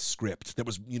great script that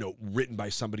was, written by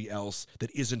somebody else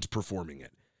that isn't performing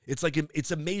it. It's like,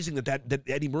 it's amazing that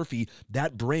Eddie Murphy,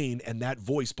 that brain and that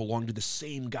voice belong to the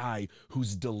same guy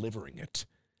who's delivering it.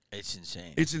 It's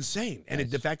insane. It's insane. And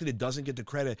the fact that it doesn't get the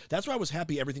credit, that's why I was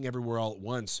happy Everything Everywhere All at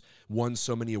Once won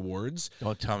so many awards.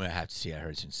 Don't tell me I have to see it. I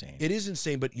heard it's insane. It is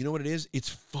insane, but you know what it is? It's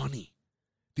funny.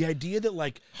 The idea that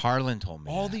like Harlan told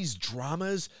me all these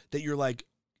dramas that you're like,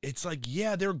 it's like,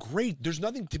 yeah, they're great. There's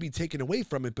nothing to be taken away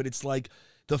from it, but it's like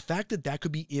the fact that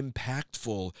could be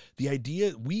impactful, the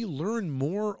idea, we learn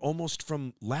more almost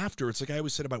from laughter. It's like I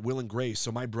always said about Will and Grace.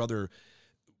 So my brother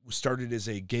started as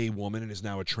a gay woman and is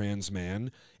now a trans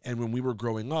man. And when we were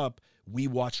growing up, we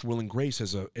watched Will and Grace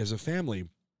as a family.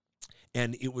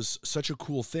 And it was such a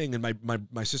cool thing. And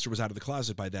my sister was out of the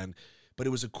closet by then, but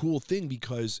it was a cool thing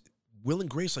because Will and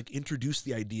Grace like introduced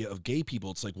the idea of gay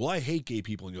people. It's like, well, I hate gay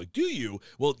people. And you're like, do you?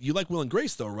 Well, you like Will and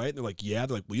Grace though, right? And they're like, yeah.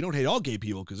 They're like, well, you don't hate all gay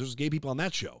people because there's gay people on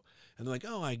that show. And they're like,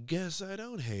 oh, I guess I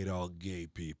don't hate all gay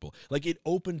people. Like it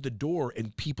opened the door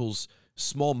in people's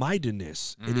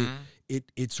small-mindedness. And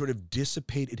it sort of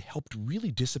it helped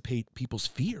really dissipate people's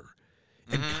fear.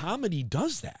 And comedy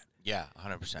does that. Yeah,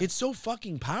 100%. It's so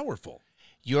fucking powerful.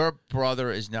 Your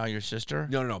brother is now your sister?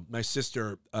 No. My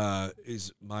sister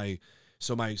is my...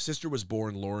 So my sister was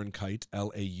born Lauren Kite,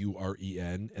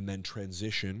 Lauren, and then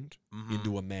transitioned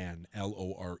into a man,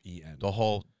 Loren. The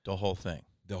whole thing.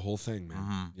 The whole thing,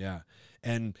 man. Yeah.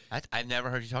 And I've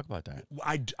never heard you talk about that.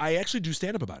 I actually do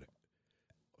stand up about it.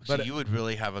 So you would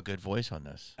really have a good voice on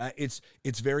this.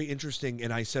 It's very interesting,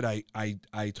 and I said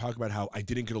I talk about how I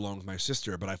didn't get along with my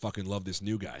sister, but I fucking love this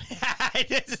new guy. I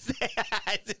used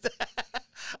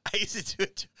to do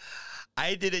it.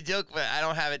 I did a joke, but I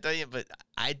don't have it done yet. But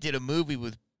I did a movie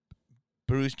with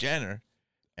Bruce Jenner,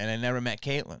 and I never met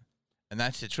Caitlyn, and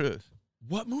that's the truth.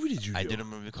 What movie did you do? I did a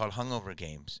movie called Hungover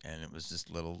Games, and it was this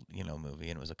little, movie,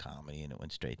 and it was a comedy, and it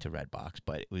went straight to Redbox.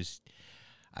 But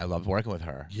I loved working with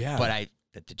her. Yeah.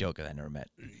 But the joke is I never met.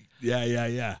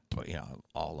 Yeah. But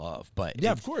all love. But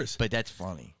yeah, of course. But that's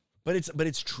funny. But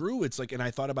it's true. It's like, and I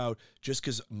thought about just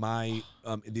because my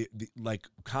like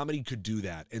comedy could do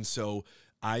that, and so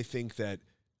I think that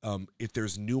if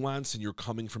there's nuance and you're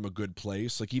coming from a good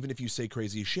place, like even if you say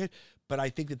crazy shit, but I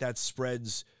think that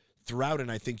spreads throughout,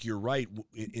 and I think you're right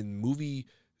in movie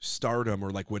stardom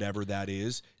or like whatever that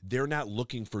is. They're not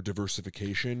looking for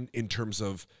diversification in terms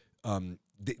of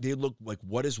they look like,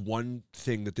 what is one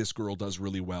thing that this girl does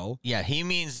really well? Yeah, he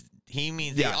means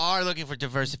they are looking for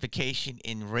diversification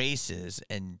in races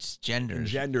and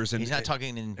genders. And he's not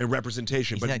talking in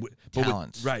representation, but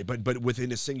talents. But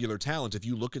within a singular talent, if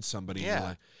you look at somebody,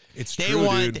 it's they true,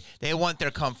 want dude. They want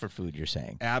their comfort food. You're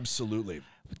saying absolutely.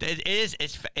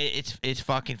 It's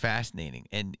fucking fascinating.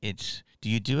 And do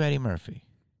you do Eddie Murphy?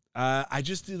 I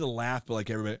just do the laugh, but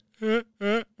like everybody.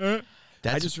 I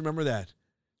just remember that.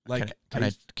 Like,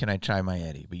 can I try my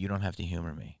Eddie? But you don't have to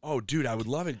humor me. Oh, dude, I would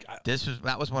love it.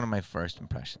 That was one of my first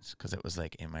impressions because it was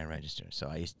like in my register. So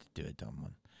I used to do a dumb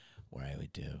one where I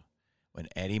would do when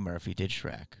Eddie Murphy did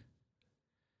Shrek.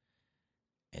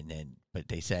 And then, but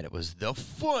they said it was the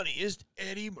funniest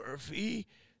Eddie Murphy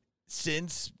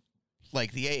since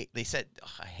like they said,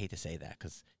 I hate to say that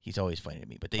because he's always funny to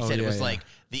me, but they said it was like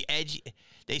the edgy.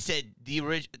 They said the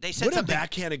original. They said what something. A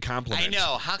backhanded compliment. I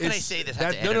know. How can I say this?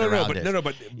 But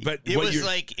it was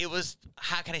like it was.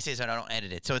 How can I say this? I don't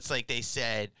edit it. So it's like they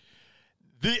said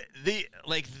the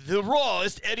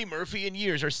rawest Eddie Murphy in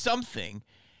years or something,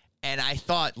 and I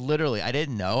thought literally I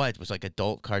didn't know it was like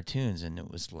adult cartoons, and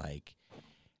it was like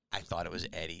I thought it was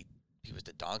Eddie. He was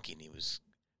the donkey, and he was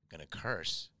gonna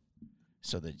curse.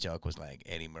 So the joke was like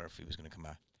Eddie Murphy was gonna come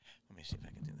out. Let me see if I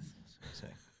can do this. Say.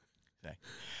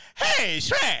 Hey,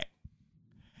 Shrek!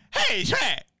 Hey,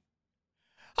 Shrek!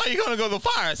 How you gonna go to the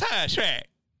forest, huh, Shrek?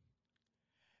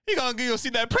 You gonna go see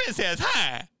that princess,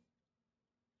 huh?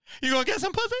 You gonna get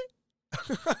some pussy?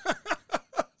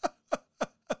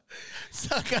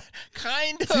 So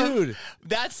kind of. Dude.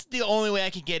 That's the only way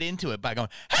I can get into it, by going,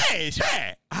 hey,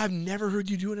 Shrek! I've never heard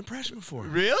you do an impression before.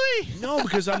 Really? No,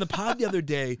 because on the pod the other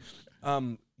day,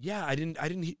 I didn't.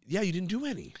 Yeah, you didn't do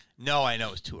any. No, I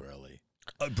know it's too early.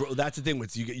 Bro, that's the thing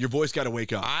with your voice got to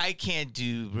wake up. I can't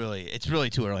do really. It's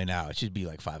really too early now. It should be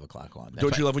like 5 o'clock on.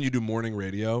 Don't you love when you do morning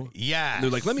radio? Yeah.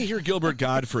 They're like, let me hear Gilbert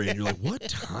Godfrey, and you're like, what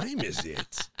time is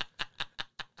it?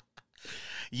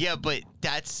 Yeah, but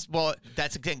that's an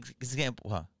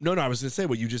example. Huh? No, I was gonna say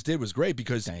what you just did was great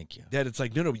because thank you. That it's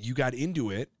like no, you got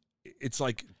into it. It's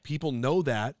like people know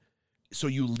that. So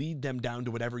you lead them down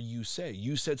to whatever you say.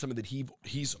 You said something that he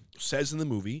says in the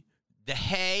movie. The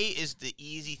hey is the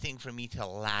easy thing for me to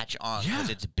latch on because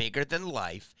it's bigger than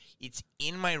life. It's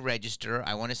in my register.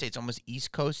 I want to say it's almost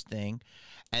East Coast thing.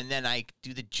 And then I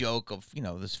do the joke of,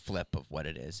 this flip of what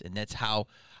it is. And that's how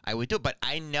I would do it. But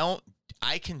I know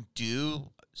I can do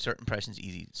certain impressions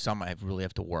easy. Some I really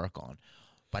have to work on.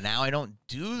 But now I don't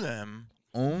do them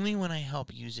only when I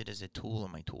help use it as a tool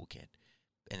in my toolkit.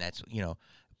 And that's,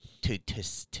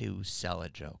 to sell a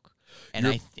joke. And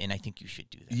I think you should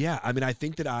do that. Yeah, I mean, I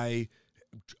think that I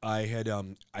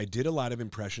did a lot of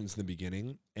impressions in the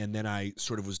beginning, and then I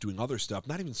sort of was doing other stuff,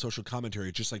 not even social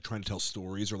commentary, just like trying to tell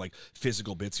stories or like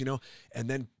physical bits, And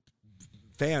then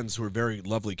fans who were very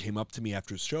lovely came up to me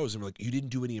after shows and were like, "You didn't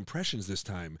do any impressions this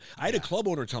time." I had a club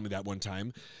owner tell me that one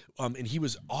time, and he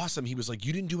was awesome. He was like,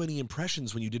 "You didn't do any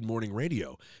impressions when you did morning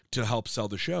radio to help sell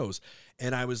the shows,"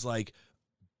 and I was like.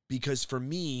 Because for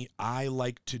me, I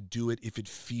like to do it if it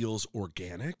feels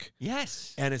organic.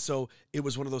 Yes. And so it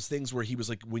was one of those things where he was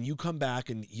like, when you come back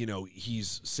and,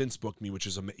 he's since booked me, which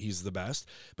is, he's the best.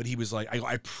 But he was like,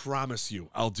 I promise you,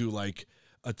 I'll do like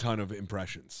a ton of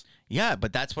impressions. Yeah,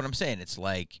 but that's what I'm saying. It's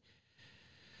like,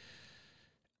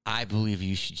 I believe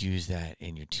you should use that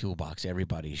in your toolbox.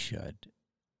 Everybody should.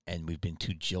 And we've been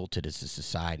too jilted as a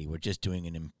society. We're just doing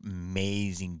an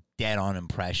amazing dead-on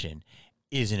impression.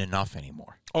 Isn't enough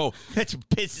anymore. Oh, that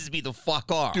pisses me the fuck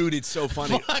off, dude. It's so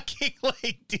funny. Fucking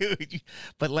dude.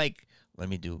 But let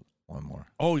me do one more.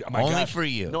 Oh my god, only for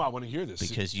you. No, I want to hear this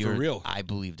because you're for real. I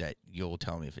believe that you'll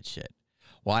tell me if it's shit.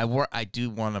 Well, I do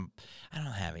want to. I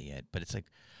don't have it yet, but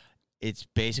it's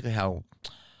basically how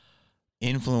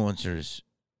influencers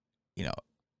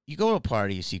you go to a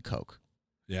party, you see Coke.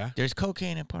 Yeah. There's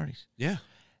cocaine at parties. Yeah.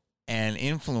 And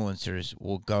influencers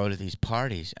will go to these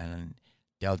parties and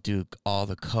they'll do all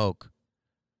the Coke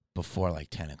before like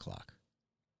 10 o'clock.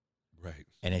 Right.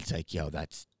 And it's like, yo,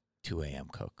 that's 2 a.m.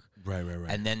 Coke. Right.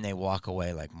 And then they walk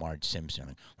away like Marge Simpson.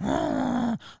 Like,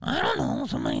 I don't know.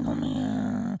 Somebody told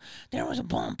me there was a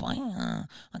bump.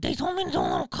 They told me to do a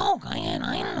little Coke. I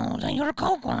don't know. Is that your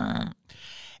Coke?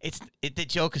 The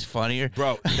joke is funnier.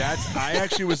 Bro, I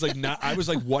actually was like, I was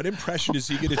like, what impression is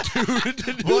he going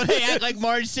to do? Well, they act like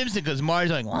Marge Simpson because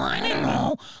Marge's like, well, I didn't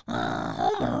know.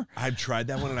 Homer. I've tried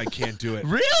that one and I can't do it.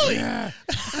 Really? Yeah.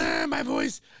 My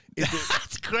voice.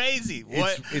 That's crazy.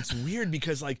 What? It's weird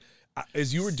because like,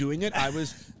 as you were doing it, I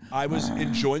was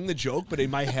enjoying the joke, but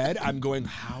in my head, I'm going,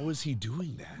 how is he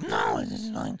doing that? No, it's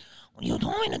just like, you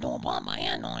told me to do a bump. I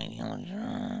had no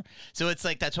idea. So it's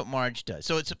like that's what Marge does.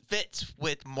 So it fits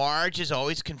with Marge is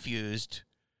always confused.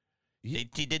 He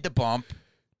did the bump.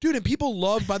 Dude, and people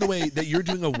love, by the way, that you're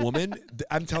doing a woman.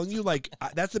 I'm telling you, like,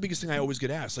 that's the biggest thing I always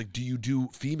get asked. Like, do you do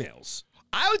females?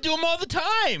 I would do them all the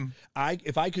time.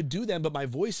 If I could do them, but my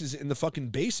voice is in the fucking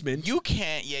basement. You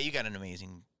can't. Yeah, you got an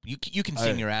amazing. You can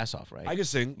sing your ass off, right? I can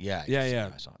sing. Yeah. Yeah.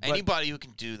 Anybody who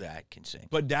can do that can sing.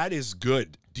 But that is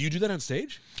good. Do you do that on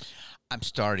stage? I'm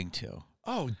starting to.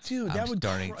 Oh, dude, that would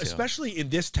starting to. Especially in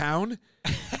this town.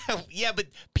 Yeah, but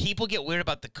people get weird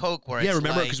about the Coke. Where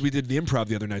remember because we did the improv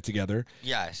the other night together.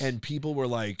 Yes, and people were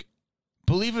like,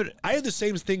 "Believe it." I had the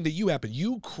same thing that you happened.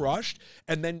 You crushed,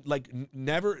 and then like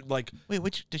never like.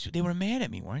 Wait, they were mad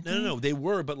at me, weren't they? No, they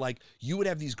were, but like you would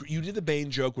have these. You did the Bane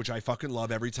joke, which I fucking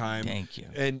love every time. Thank you.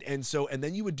 And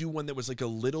then you would do one that was like a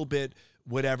little bit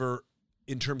whatever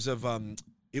in terms of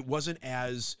it wasn't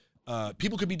as.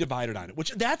 People could be divided on it,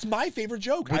 which that's my favorite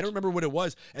joke. I don't remember what it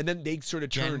was. And then they sort of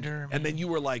turned, and then you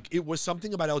were like, it was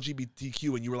something about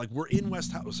LGBTQ, and you were like, we're in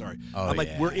West Hollywood. Sorry. I'm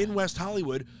like, we're in West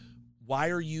Hollywood. Why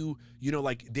are you,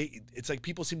 like, it's like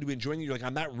people seem to be enjoying it. You're like,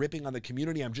 I'm not ripping on the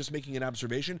community. I'm just making an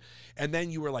observation. And then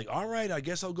you were like, all right, I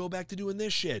guess I'll go back to doing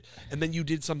this shit. And then you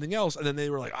did something else. And then they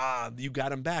were like, you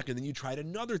got him back. And then you tried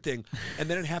another thing. And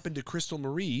then it happened to Crystal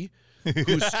Marie,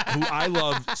 who I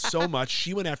love so much.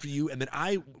 She went after you, and then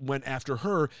I went after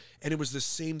her, and it was the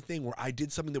same thing where I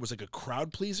did something that was like a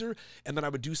crowd pleaser, and then I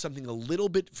would do something a little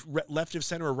bit left of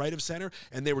center or right of center,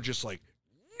 and they were just like,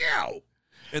 no.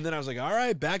 And then I was like, all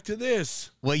right, back to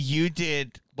this. Well, you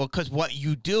did. Well, because what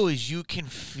you do is you can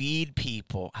feed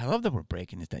people. I love that we're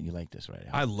breaking this down. You like this, right?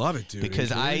 I love it, dude.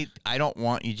 Because I don't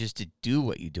want you just to do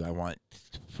what you do. I want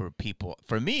for people,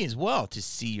 for me as well, to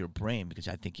see your brain, because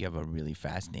I think you have a really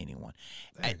fascinating one.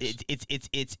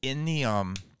 It's in the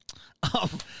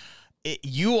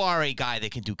you are a guy that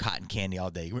can do cotton candy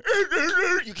all day.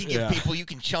 You can give people, you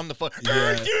can chum the foot,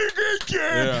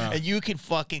 and you can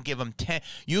fucking give them 10.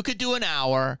 You could do an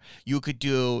hour, you could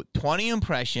do 20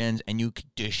 impressions, and you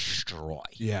could destroy.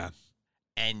 Yeah.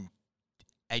 And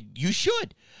you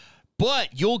should.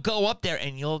 But you'll go up there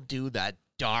and you'll do that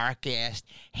dark-ass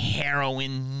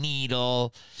heroin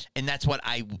needle. And that's what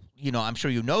I'm sure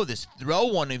you know this. Throw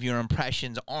one of your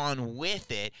impressions on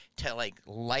with it to, like,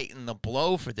 lighten the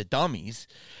blow for the dummies.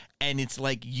 And it's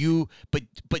like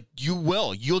but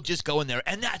you'll just go in there.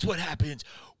 And that's what happens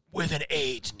with an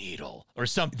AIDS needle or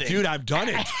something. Dude, I've done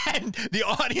it. And the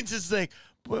audience is like,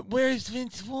 but where's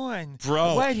Vince Vaughn?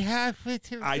 Bro. What happened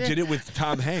to I did it with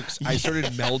Tom Hanks. I started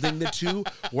melding the two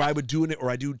where I would do it, or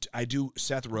I do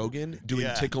Seth Rogen doing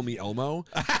Tickle Me Elmo.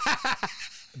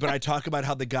 But I talk about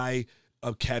how the guy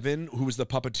Kevin, who was the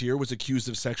puppeteer, was accused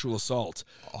of sexual assault.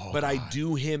 But I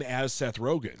do him as Seth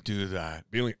Rogen. Do that.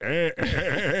 Being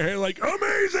like,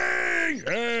 amazing!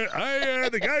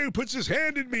 The guy who puts his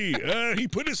hand in me, he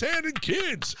put his hand in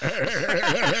kids.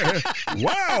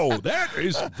 Wow, that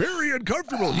is very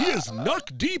uncomfortable. He is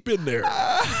knuck deep in there.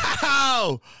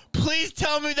 Ow! Please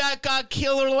tell me that got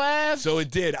killer laughs. So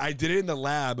it did. I did it in the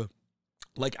lab.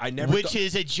 Like I never, which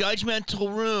is a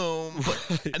judgmental room.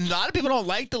 A lot of people don't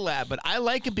like the lab, but I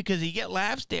like it because you get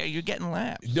laughs there. You're getting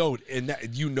laughs. No, and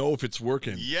you know if it's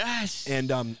working. Yes.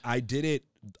 And I did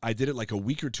it like a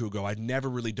week or two ago. I'd never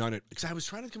really done it because I was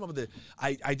trying to come up with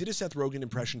I did a Seth Rogen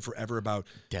impression forever about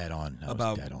dead on.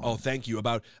 Dead on. Oh, thank you.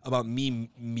 About me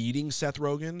meeting Seth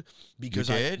Rogen because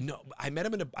you did? I met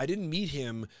him I didn't meet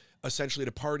him essentially at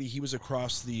a party. He was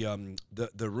across the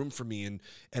room from me and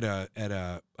at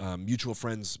a mutual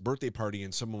friend's birthday party,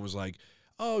 and someone was like,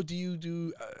 oh, do you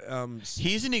do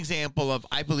he's an example of,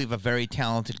 I believe, a very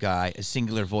talented guy, a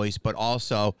singular voice, but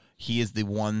also he is the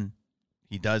one,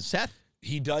 he does Seth.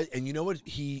 He does, and you know what?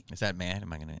 Is that man?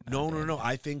 Am I gonna? No.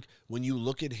 I think when you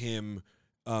look at him,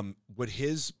 what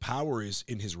his power is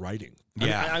in his writing.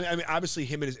 Yeah. I mean, obviously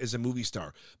him as a movie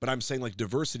star, but I'm saying like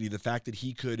diversity, the fact that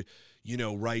he could,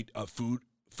 write a food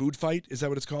fight. Is that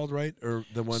what it's called? Right. Or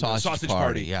the one Sausage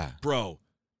Party. Yeah. Bro,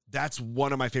 that's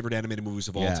one of my favorite animated movies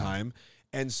of all time.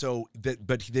 And so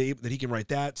that he can write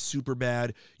that super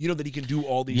bad, that he can do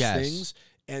all these things.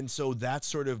 And so that's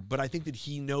sort of, but I think that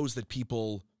he knows that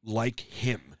people like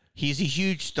him. He's a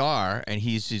huge star, and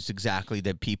he's just exactly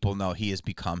that people know he has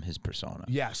become his persona.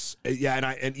 Yes.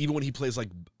 Yeah. And even when he plays like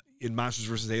in Monsters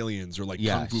vs. Aliens or like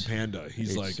Kung Fu Panda,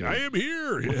 he's like, I am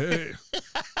here.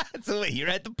 So wait, you're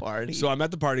at the party. So I'm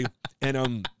at the party,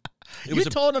 and you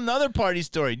told another party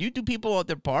story. You do people at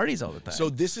their parties all the time. So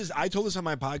I told this on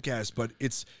my podcast, but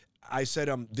I said,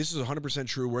 this is 100%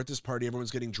 true. We're at this party,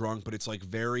 everyone's getting drunk, but it's like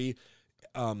very,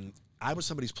 I was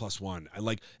somebody's plus one.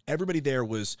 Everybody there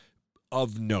was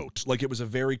of note. Like, it was a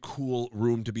very cool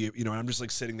room to be, I'm just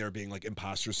like sitting there being like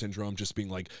imposter syndrome, just being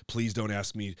like, please don't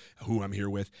ask me who I'm here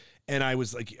with. And I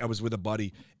was with a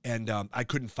buddy, and I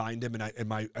couldn't find him.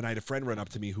 And I had a friend run up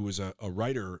to me who was a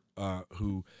writer,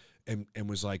 who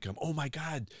was like, oh my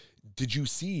God, did you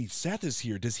see Seth is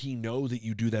here? Does he know that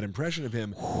you do that impression of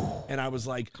him? And I was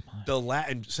like,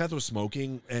 and Seth was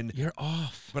smoking, and you're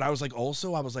off. But I was like,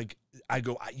 I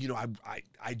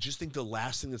just think the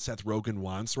last thing that Seth Rogen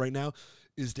wants right now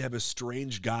is to have a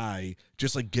strange guy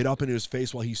just like get up in his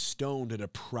face while he's stoned at a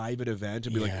private event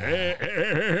and be like,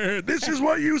 hey, this is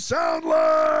what you sound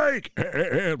like.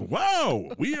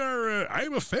 Wow,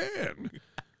 I'm a fan.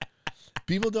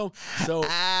 People don't. So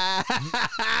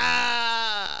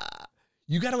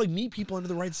you got to like meet people under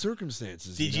the right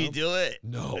circumstances. Did you do it?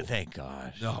 No. Thank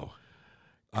God. No.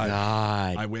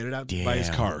 I waited out by his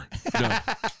car. No.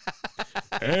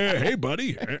 Hey,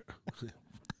 buddy.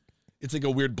 It's like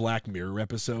a weird Black Mirror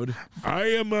episode. I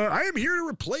am here to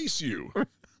replace you.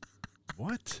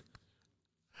 What?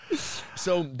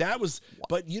 So that was,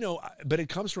 but it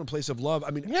comes from a place of love.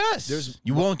 I mean, yes,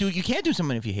 you can't do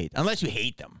something if you hate, unless you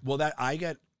hate them. Well, that I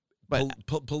get, but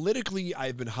politically,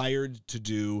 I've been hired to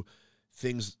do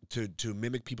things to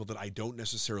mimic people that I don't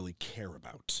necessarily care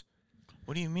about.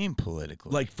 What do you mean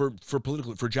politically? Like for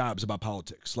jobs about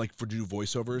politics, like to do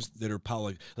voiceovers that are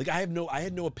like I had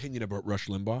no opinion about Rush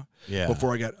Limbaugh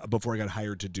before I got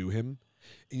hired to do him,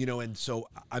 and so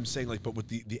I'm saying like, but with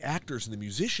the actors and the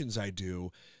musicians I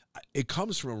do, it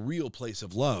comes from a real place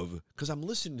of love because I'm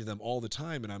listening to them all the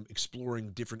time and I'm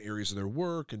exploring different areas of their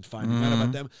work and finding out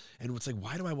about them. And it's like,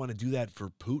 why do I want to do that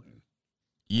for Putin?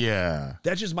 Yeah.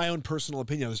 That's just my own personal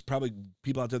opinion. There's probably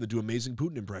people out there that do amazing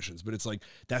Putin impressions, but it's like,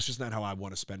 that's just not how I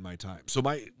want to spend my time. So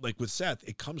with Seth,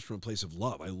 it comes from a place of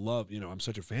love. I love, I'm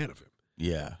such a fan of him.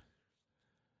 Yeah.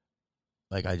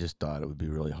 Like, I just thought it would be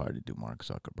really hard to do Mark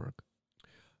Zuckerberg.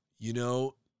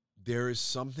 There is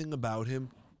something about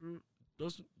him.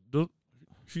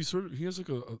 He has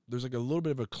there's like a little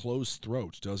bit of a closed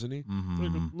throat, doesn't he? Mm-hmm.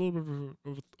 Like a little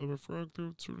bit of a frog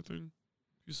throat sort of thing.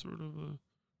 He's sort of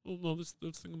oh no, that's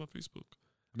the thing about Facebook.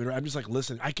 I mean, I'm just like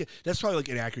listening. That's probably like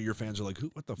inaccurate. Your fans are like, "Who?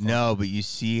 What the fuck?" No, but you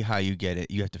see how you get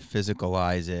it. You have to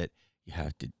physicalize it. You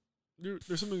have to.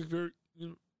 There's something very,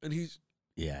 and he's.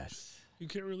 Yes. You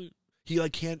can't really. He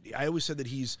can't. I always said that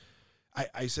he's.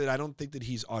 I said I don't think that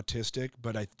he's autistic,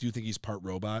 but I do think he's part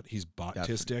robot. He's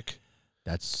botistic.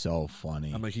 That's so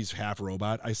funny. I'm like, he's half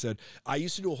robot. I said, I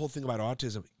used to do a whole thing about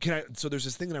autism. So there's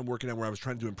this thing that I'm working on where I was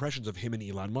trying to do impressions of him and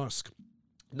Elon Musk.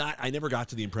 I never got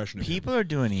to the impression of People him. are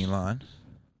doing Elon.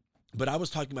 But I was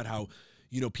talking about how,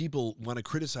 people want to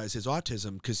criticize his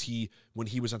autism because when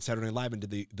he was on Saturday Night Live and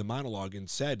did the monologue and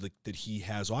said that he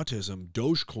has autism,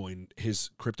 Dogecoin,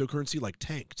 his cryptocurrency,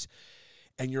 tanked.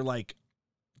 And you're like,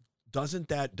 doesn't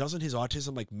his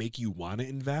autism make you want to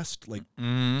invest? Do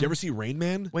you ever see Rain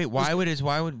Man? Wait, why would it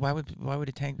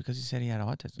tank? Because he said he had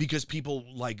autism. Because people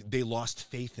they lost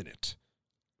faith in it,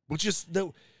 which is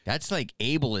that's like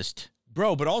ableist,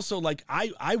 bro. But also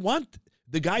I want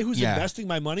the guy who's investing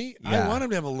my money. I want him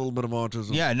to have a little bit of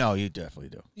autism. Yeah, no, you definitely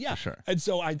do. Yeah, for sure. And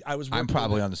so I was. I'm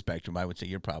probably on the spectrum. I would say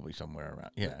you're probably somewhere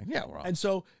around. Yeah, we're all. And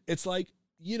so it's like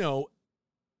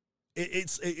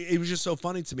It was just so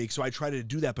funny to me. So I tried to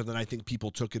do that, but then I think people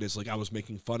took it as I was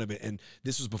making fun of it. And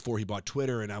this was before he bought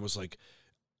Twitter. And I was like,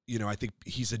 I think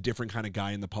he's a different kind of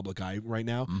guy in the public eye right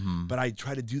now. Mm-hmm. But I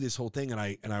tried to do this whole thing. And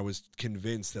I was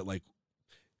convinced that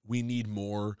we need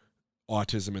more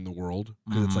autism in the world.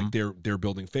 Because it's like they're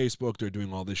building Facebook. They're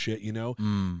doing all this shit,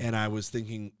 And I was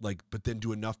thinking but then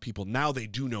do enough people. Now they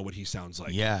do know what he sounds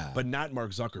like. Yeah. But not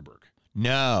Mark Zuckerberg.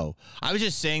 No, I was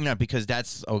just saying that because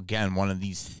that's, again, one of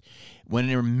these, when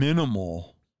they're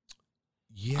minimal.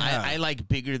 Yeah. I like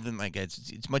bigger than,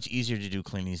 it's much easier to do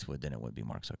Clint Eastwood than it would be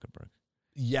Mark Zuckerberg.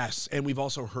 Yes, and we've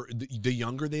also heard the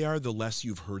younger they are, the less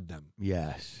you've heard them.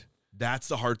 Yes. That's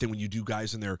the hard thing when you do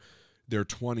guys in their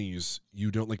 20s.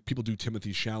 You don't like people do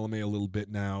Timothy Chalamet a little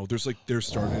bit now. There's like they're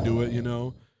starting to do it, you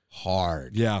know.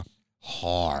 Hard. Yeah,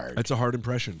 Hard. that's a hard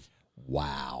impression.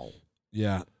 Wow.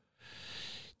 Yeah,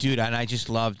 Dude, and I just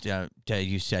loved that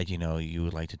you said, you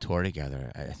would like to tour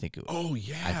together. I think. Oh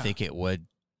yeah. I think it would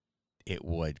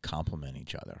complement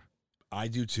each other. I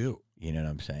do too. You know what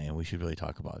I'm saying? We should really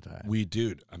talk about that.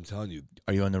 Dude, I'm telling you.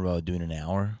 Are you on the road doing an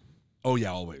hour? Oh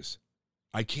yeah, always.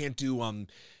 I can't do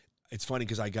it's funny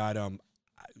because I got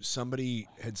somebody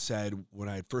had said when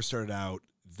I first started out,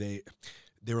 they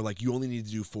were like, you only need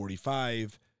to do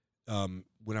 45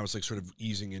 when I was like sort of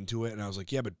easing into it, and I was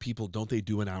like, yeah, but people, don't they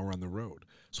do an hour on the road?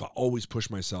 So I always push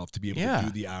myself to be able to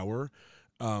do the hour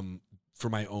for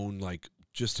my own, like,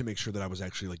 just to make sure that I was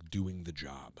actually like doing the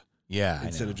job. Yeah,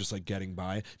 instead of just like getting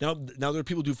by. Now there are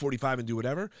people who do 45 and do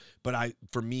whatever, but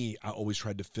for me, I always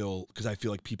tried to fill because I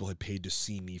feel like people had paid to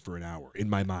see me for an hour in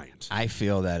my mind. I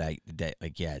feel that are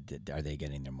they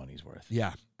getting their money's worth?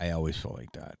 Yeah, I always feel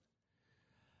like that.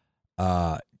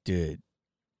 Dude,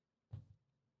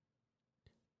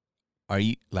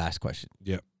 last question?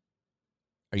 Yeah.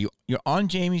 You're on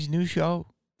Jamie's new show?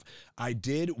 We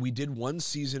did one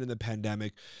season in the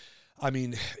pandemic. I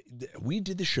mean, we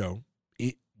did the show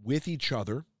with each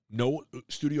other, no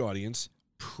studio audience,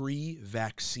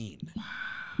 pre-vaccine. Wow.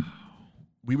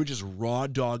 We were just raw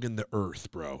dogging the earth,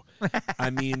 bro.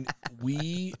 I mean,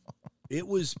 it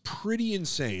was pretty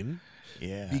insane.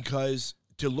 Yeah. Because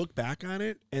to look back on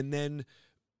it, and then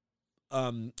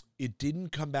it didn't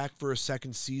come back for a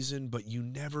second season, but you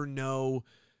never know.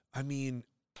 I mean,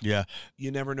 yeah,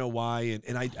 you never know why.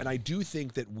 And I do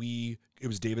think that it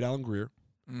was David Allen Greer.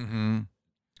 Mm-hmm.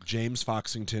 James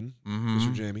Foxington, mm-hmm.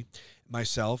 Mr. Jamie,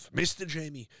 myself, Mr.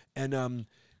 Jamie, and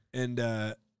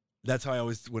that's how I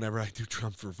always, whenever I do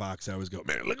Trump for Fox, I always go,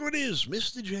 man, look what it is,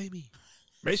 Mr. Jamie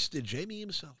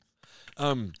himself.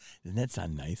 Doesn't that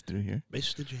sound nice through here,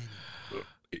 Mr. Jamie?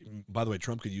 By the way,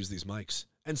 Trump could use these mics,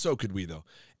 and so could we though,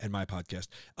 and my podcast.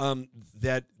 I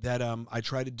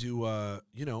try to do,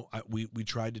 we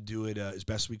tried to do it as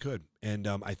best we could, and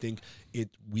I think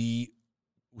we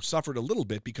suffered a little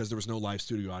bit because there was no live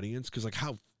studio audience. Because like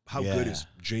how good is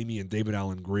Jamie and David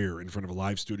Allen Greer in front of a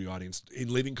live studio audience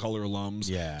in Living Color alums,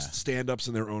 stand-ups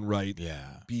in their own right,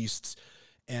 beasts,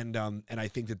 and I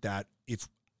think that if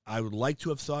I would like to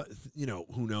have thought,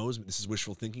 who knows, this is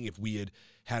wishful thinking, if we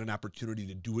had an opportunity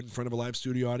to do it in front of a live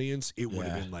studio audience, it would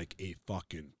have been like a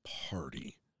fucking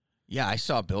party. Yeah, I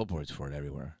saw billboards for it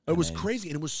everywhere. It was crazy,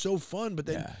 and it was so fun, but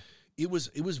then it was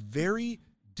very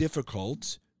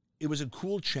difficult. It was a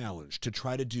cool challenge to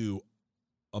try to do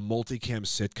a multicam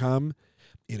sitcom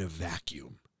in a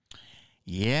vacuum.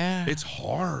 Yeah. It's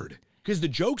hard because the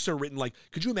jokes are written like,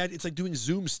 could you imagine? It's like doing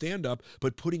Zoom stand-up,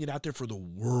 but putting it out there for the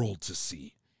world to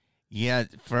see. Yeah,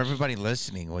 for everybody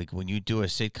listening, like when you do a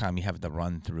sitcom, you have the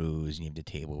run-throughs and you have the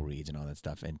table reads and all that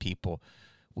stuff. And people,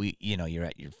 you're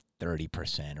at your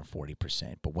 30% or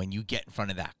 40%. But when you get in front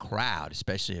of that crowd,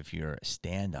 especially if you're a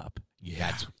stand-up, you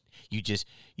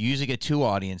usually get two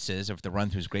audiences. If the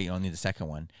run-through is great, you only need the second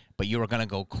one. But you are going to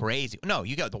go crazy. No,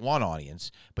 you got the one audience,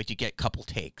 but you get a couple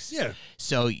takes. Yeah.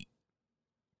 So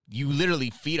you literally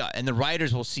feed up, and the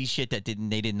writers will see shit that they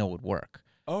didn't know would work.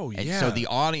 Oh, and yeah. So the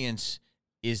audience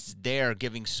is there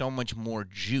giving so much more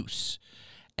juice.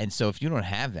 And so if you don't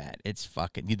have that, it's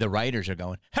fucking, the writers are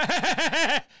going,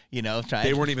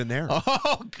 They weren't even there.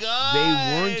 Oh, God.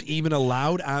 They weren't even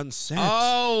allowed on set.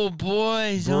 Oh,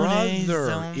 boy.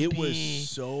 Brother. It was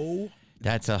so.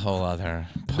 That's a whole other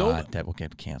pod that will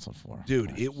get canceled for.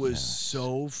 Dude, it was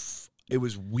it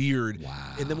was weird.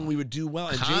 Wow. And then when we would do well.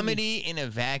 And comedy in a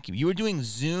vacuum. You were doing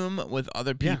Zoom with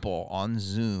other people on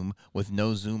Zoom with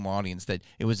no Zoom audience. That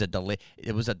it was a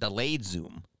delayed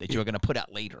Zoom that you were going to put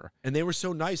out later. And they were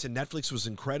so nice, and Netflix was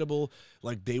incredible.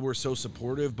 Like, they were so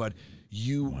supportive, but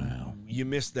you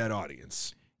missed that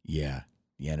audience. Yeah.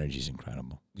 The energy's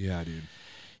incredible. Yeah, dude.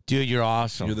 Dude, you're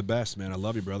awesome. You're the best, man. I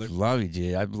love you, brother. Love you,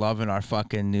 dude. I'm loving our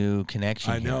fucking new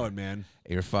connection. I know it, man.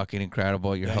 You're fucking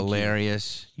incredible. You're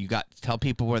hilarious. You tell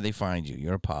people where they find you.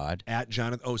 You're a pod. At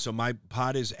Jonathan. Oh, so my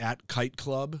pod is at Kite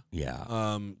Club.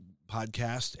 Yeah.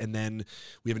 Podcast, and then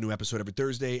we have a new episode every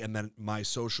Thursday, and then my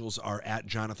socials are at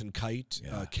Jonathan Kite,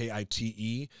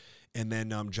 Kite, and then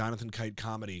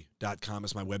JonathanKiteComedy.com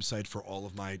is my website for all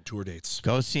of my tour dates.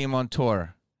 Go see him on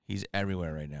tour. He's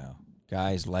everywhere right now.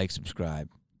 Guys, subscribe.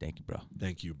 Thank you, bro.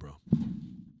 Thank you, bro.